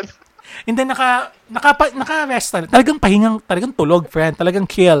kamay saan. Hindi, naka-rest. Talagang talagang tulog, friend. Talagang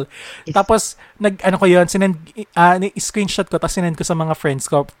chill. Tapos, screenshot ko, tapos sinend ko sa mga friends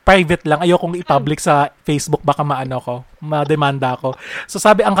ko. Private lang. Ayokong i-public sa Facebook, baka ma-demanda ako. So,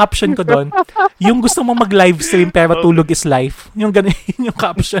 sabi, ang caption ko doon, yung gusto mo mag-live stream, pero tulog is life. Yung ganun, yung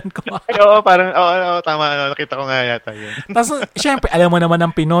caption ko. Oo, parang, tama. Nakita ko nga yata yun. Tapos, syempre, alam mo naman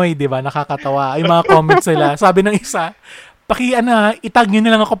ng Pinoy, di ba? Nakakatawa. Yung mga comments nila. Sabi ng isa, itag nyo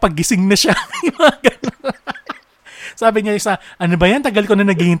na lang ako pag gising na siya. Sabi niya isa, ano ba yan? Tagal ko na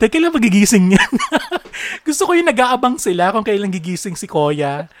naghihintay. Kailan magigising niya? Gusto ko yung nag-aabang sila kung kailan gigising si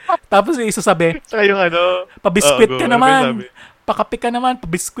Koya. Tapos yung isa sabi, saka yung pabiskwit ka naman. Pakape ka naman.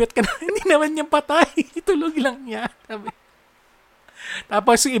 Pabiskwit ka naman. Hindi naman niyang patay. Tulog lang niya. Sabi.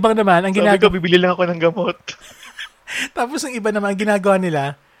 Tapos yung ibang naman, ang ginagawa. Sabi ko, bibili lang ako ng gamot. Tapos yung iba naman, ang ginagawa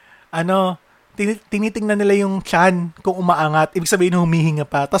nila, tinitingnan nila yung chan kung umaangat. Ibig sabihin humihinga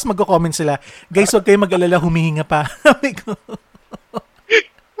pa. Tapos magko-comment sila, guys, huwag kayo mag-alala, humihinga pa. Sabi ko.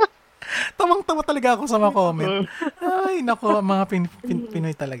 Tawang-tawa talaga ako sa mga comment. Ay, nako, mga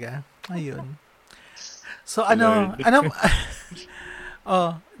Pinoy talaga. Ayun. So,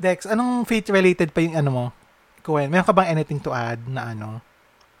 Dex, anong faith-related pa yung mo? Kuwen, meron ka bang anything to add na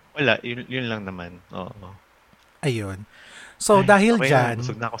Wala, yun lang naman. Oo. Ayun. So, dahil dyan...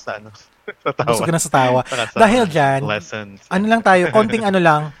 Busog na ako sa Busog ka na sa tawa. Dahil dyan, lessons. Lang tayo,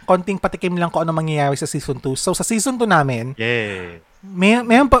 konting patikim lang kung ano mangyayari sa season 2. So, sa season 2 namin,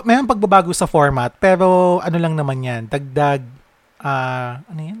 mayroong pagbabago sa format, pero lang naman yan, dagdag,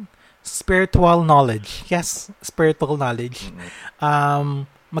 spiritual knowledge. Yes, spiritual knowledge.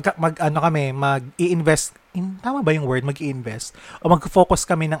 Mag-i-invest, tama ba yung word, mag-i-invest? O mag-focus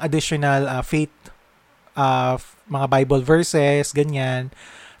kami ng additional faith, mga Bible verses, ganyan.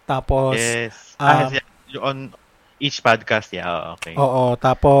 Tapos, yes. On each podcast, okay. Oo,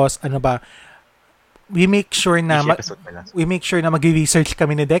 tapos, we make sure na mag-research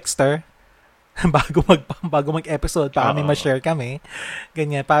kami ni Dexter bago mag-episode para may ma-share kami.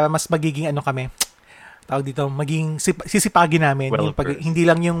 Ganyan, para mas magiging kami, tawag dito, maging sisipagin namin. Hindi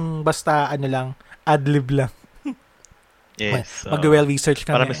lang yung basta, ad-lib lang. Yes. Mag-well research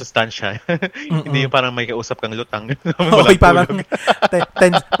Para kami. may sustansya. Hindi yung parang may kausap kang lutang. Okay, parang,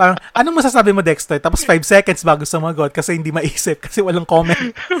 parang, anong masasabi mo, Dexter? Tapos 5 seconds bago sumagot kasi hindi maisip kasi walang comment.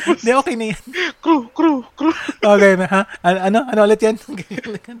 Hindi, okay na yan. Crew. Okay na, ha? Ano ulit yan?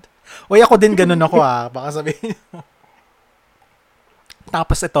 Uy, ako din ganun ako, baka sabihin.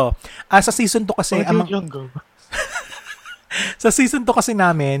 Tapos ito, sa season 2 kasi, sa season 2 kasi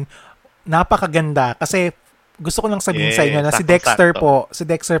namin, napakaganda kasi gusto ko lang sabihin sa inyo na si Dexter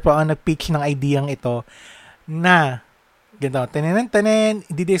po ang nag-pitch ng ideyang ito na ganda,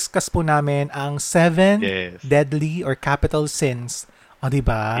 i-discuss po namin ang 7 deadly or capital sins. O,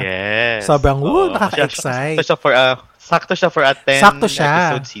 diba? Yes. Sobrang, nakaka-excite. Sakto siya for a 10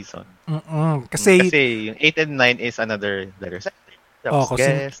 episode season. Kasi yung 8 and 9 is another letter.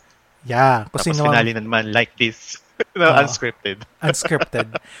 Guest. Tapos finale na naman like this. Unscripted.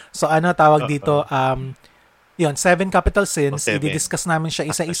 So, tawag dito? Yun, 7 capital sins. I-discuss namin siya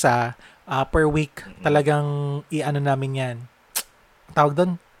isa-isa per week. Talagang namin yan. Tawag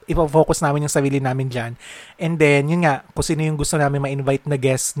doon, ipo-focus namin yung sarili namin dyan. And then, yun nga, kung sino yung gusto namin ma-invite na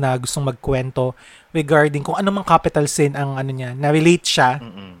guest na gustong magkwento regarding kung ano mang capital sin ang niya, na-relate siya,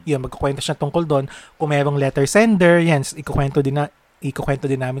 yun, magkukwento siya tungkol doon. Kung mayroong letter sender, yan, ikukwento din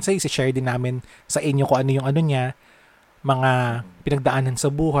namin sa i-share din namin sa inyo kung ano yung niya, mga pinagdaanan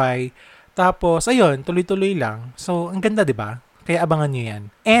sa buhay. Tapos, ayun, tuloy-tuloy lang. So, ang ganda, di ba? Kaya abangan nyo yan.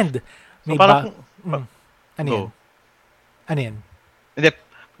 And, may Ano yan? Hindi,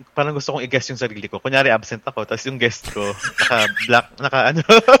 parang gusto kong i-guess yung sarili ko. Kunyari, absent ako, tapos yung guest ko,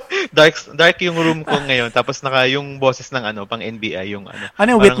 dark yung room ko ngayon, tapos yung boses ng pang NBI, yung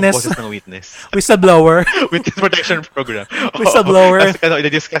parang witness? Boses ng witness. Whistleblower? Witness protection program. Whistleblower? Tapos,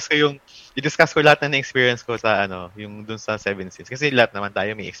 i-discuss ko lahat ng experience ko sa yung dun sa 7 sins. Kasi lahat naman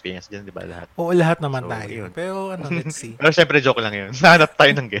tayo may experience dyan, di ba? Lahat. Oo, lahat naman tayo. Yun. Pero let's see. Pero syempre, joke lang yun. Hanap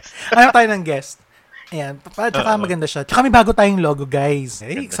tayo ng guest. Ayan. Tsaka maganda siya. Tsaka may bago tayong logo, guys.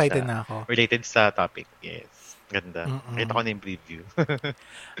 Excited na ako. Related sa topic. Yes. Ganda. Kita ko na yung preview.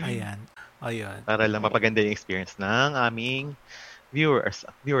 Ayan. Para lang mapaganda yung experience ng aming viewers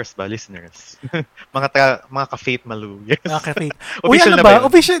ba? Listeners. mga ka-Faith Malu. Yes. Mga ka-Faith. Uy, ano ba?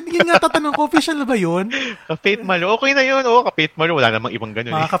 Official, yun nga tatanong ko, official na ba yun? Ka-Faith Malu. Okay na yun. Ka-Faith Malu. Wala namang ibang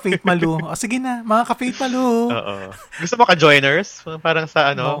ganun. Mga ka-Faith Malu. Sige na, mga ka-Faith Malu. Oo. Gusto mo ka-joiners? Parang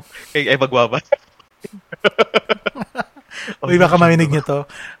sa kay Eva Guava. Uy, baka marinig nyo to.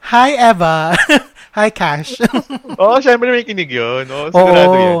 Hi, Eva. Hi, Cash. Syempre may kinig yun.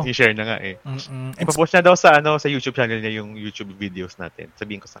 Sigurado yan. I-share na nga eh. Ipapost na daw sa YouTube channel niya yung YouTube videos natin.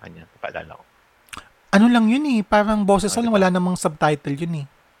 Sabihin ko sa kanya. Paalala ko. Ano lang yun parang boses lang. Wala namang subtitle yun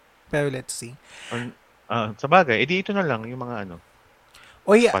Pero let's see. Sa bagay, ito na lang yung mga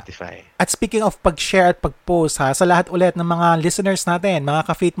Spotify. At speaking of pag-share at pag-post sa lahat ulit ng mga listeners natin, mga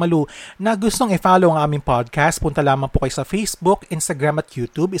ka-Faith Malu, na gustong i-follow ang aming podcast, punta lamang po kayo sa Facebook, Instagram at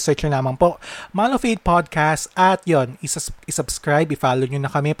YouTube. I-search nyo lamang po Malo Faith Podcast at yon, i-subscribe, i-follow nyo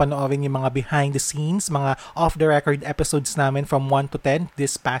na kami, panoorin yung mga behind the scenes, mga off-the-record episodes namin from 1 to 10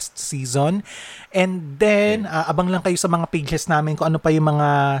 this past season. And then, abang lang kayo sa mga pages namin kung ano pa yung mga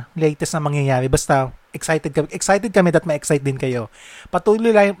latest na mangyayari. Basta, excited kami that ma-excite din kayo.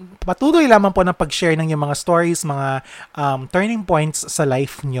 Patuloy lamang po ng pag-share ng yung mga stories, mga turning points sa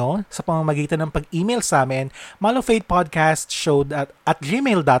life nyo sa pamamagitan ng pag-email sa amin,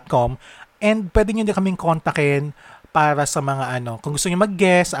 malofaithpodcast@gmail.com, and pwede nyo din kaming kontakin para sa mga kung gusto nyo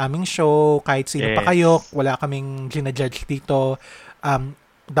mag-guest sa aming show, kahit sino pa kayo, wala kaming ginajudge dito.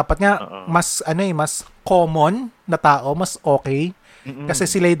 Dapat nga mas mas common na tao, mas okay. Kasi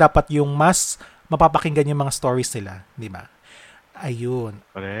sila dapat yung mas mapapakinggan yung mga stories nila, di ba? Ayun.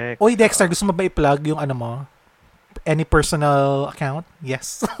 Correct. Oy, Dexter, gusto mo ba i-plug yung mo? Any personal account?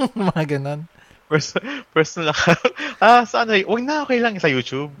 Yes. Mga ganon. Personal account? Sa Huwag na, okay lang sa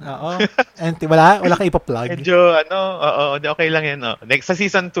YouTube. Oo. And wala kang ipa-plug? Medyo, okay lang yan. Next, sa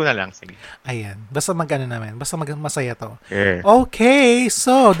season 2 na lang. Sige. Ayan. Basta naman. Basta masaya to. Yeah. Okay.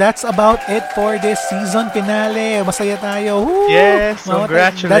 So, that's about it for this season finale. Masaya tayo. Woo! Yes.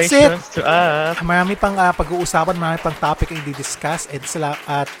 Congratulations to us. Marami pang pag-uusapan, marami pang topic ang i-discuss.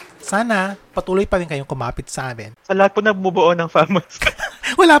 At sana, patuloy pa rin kayong kumapit sa amin. Sa lahat po nagbubuo ng FAMAS.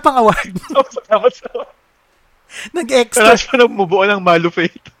 Wala pang award. Nag-extra. Sa lahat po nagbubuo ng Malo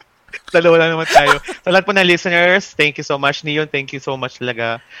Faith. Dalawa lang naman tayo. Sa lahat po ng listeners, thank you so much, Neon. Thank you so much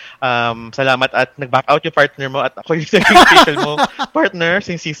talaga. Salamat at nag-back out yung partner mo at ako yung naging official mo partner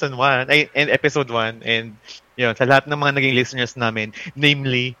since season 1 and episode 1. And yun, sa lahat ng mga naging listeners namin,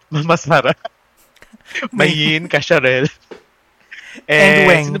 namely, Mama Sara, Mayin, Kasharel, and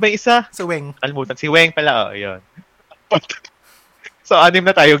Weng. Sino ba yung isa? Si Weng. Almutan. Si Weng pala, yun. So, 6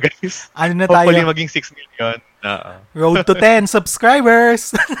 na tayo, guys. Ano na tayo? Hopefully, maging 6 million. Road to 10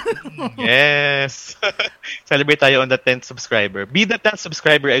 subscribers. Yes. Celebrate tayo on the 10th subscriber. Be the 10th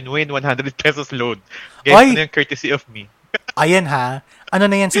subscriber and win 100 pesos load. Guys, Oy! ano yung courtesy of me? Ayan ha. Ano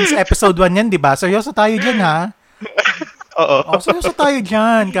na yan, since episode 1 yan, di ba? Seryoso tayo dyan, ha? Oo. Seryoso tayo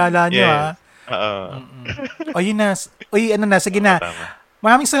dyan. Kala nyo, Yes. ha? Oo. O, yun na. Uy, ano na, sige na. Tama.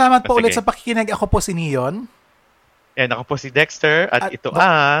 Maraming salamat po Sige. ulit sa pakikinig. Ako po si Neon. Yan, ako po si Dexter at ito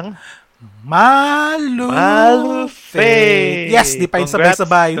ang Malufe! Yes, di pa yung Congrats,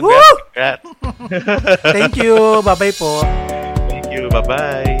 sabay-sabay. congrats, Woo! congrats. Thank you. Bye-bye po. Thank you.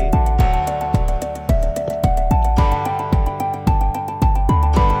 Bye-bye.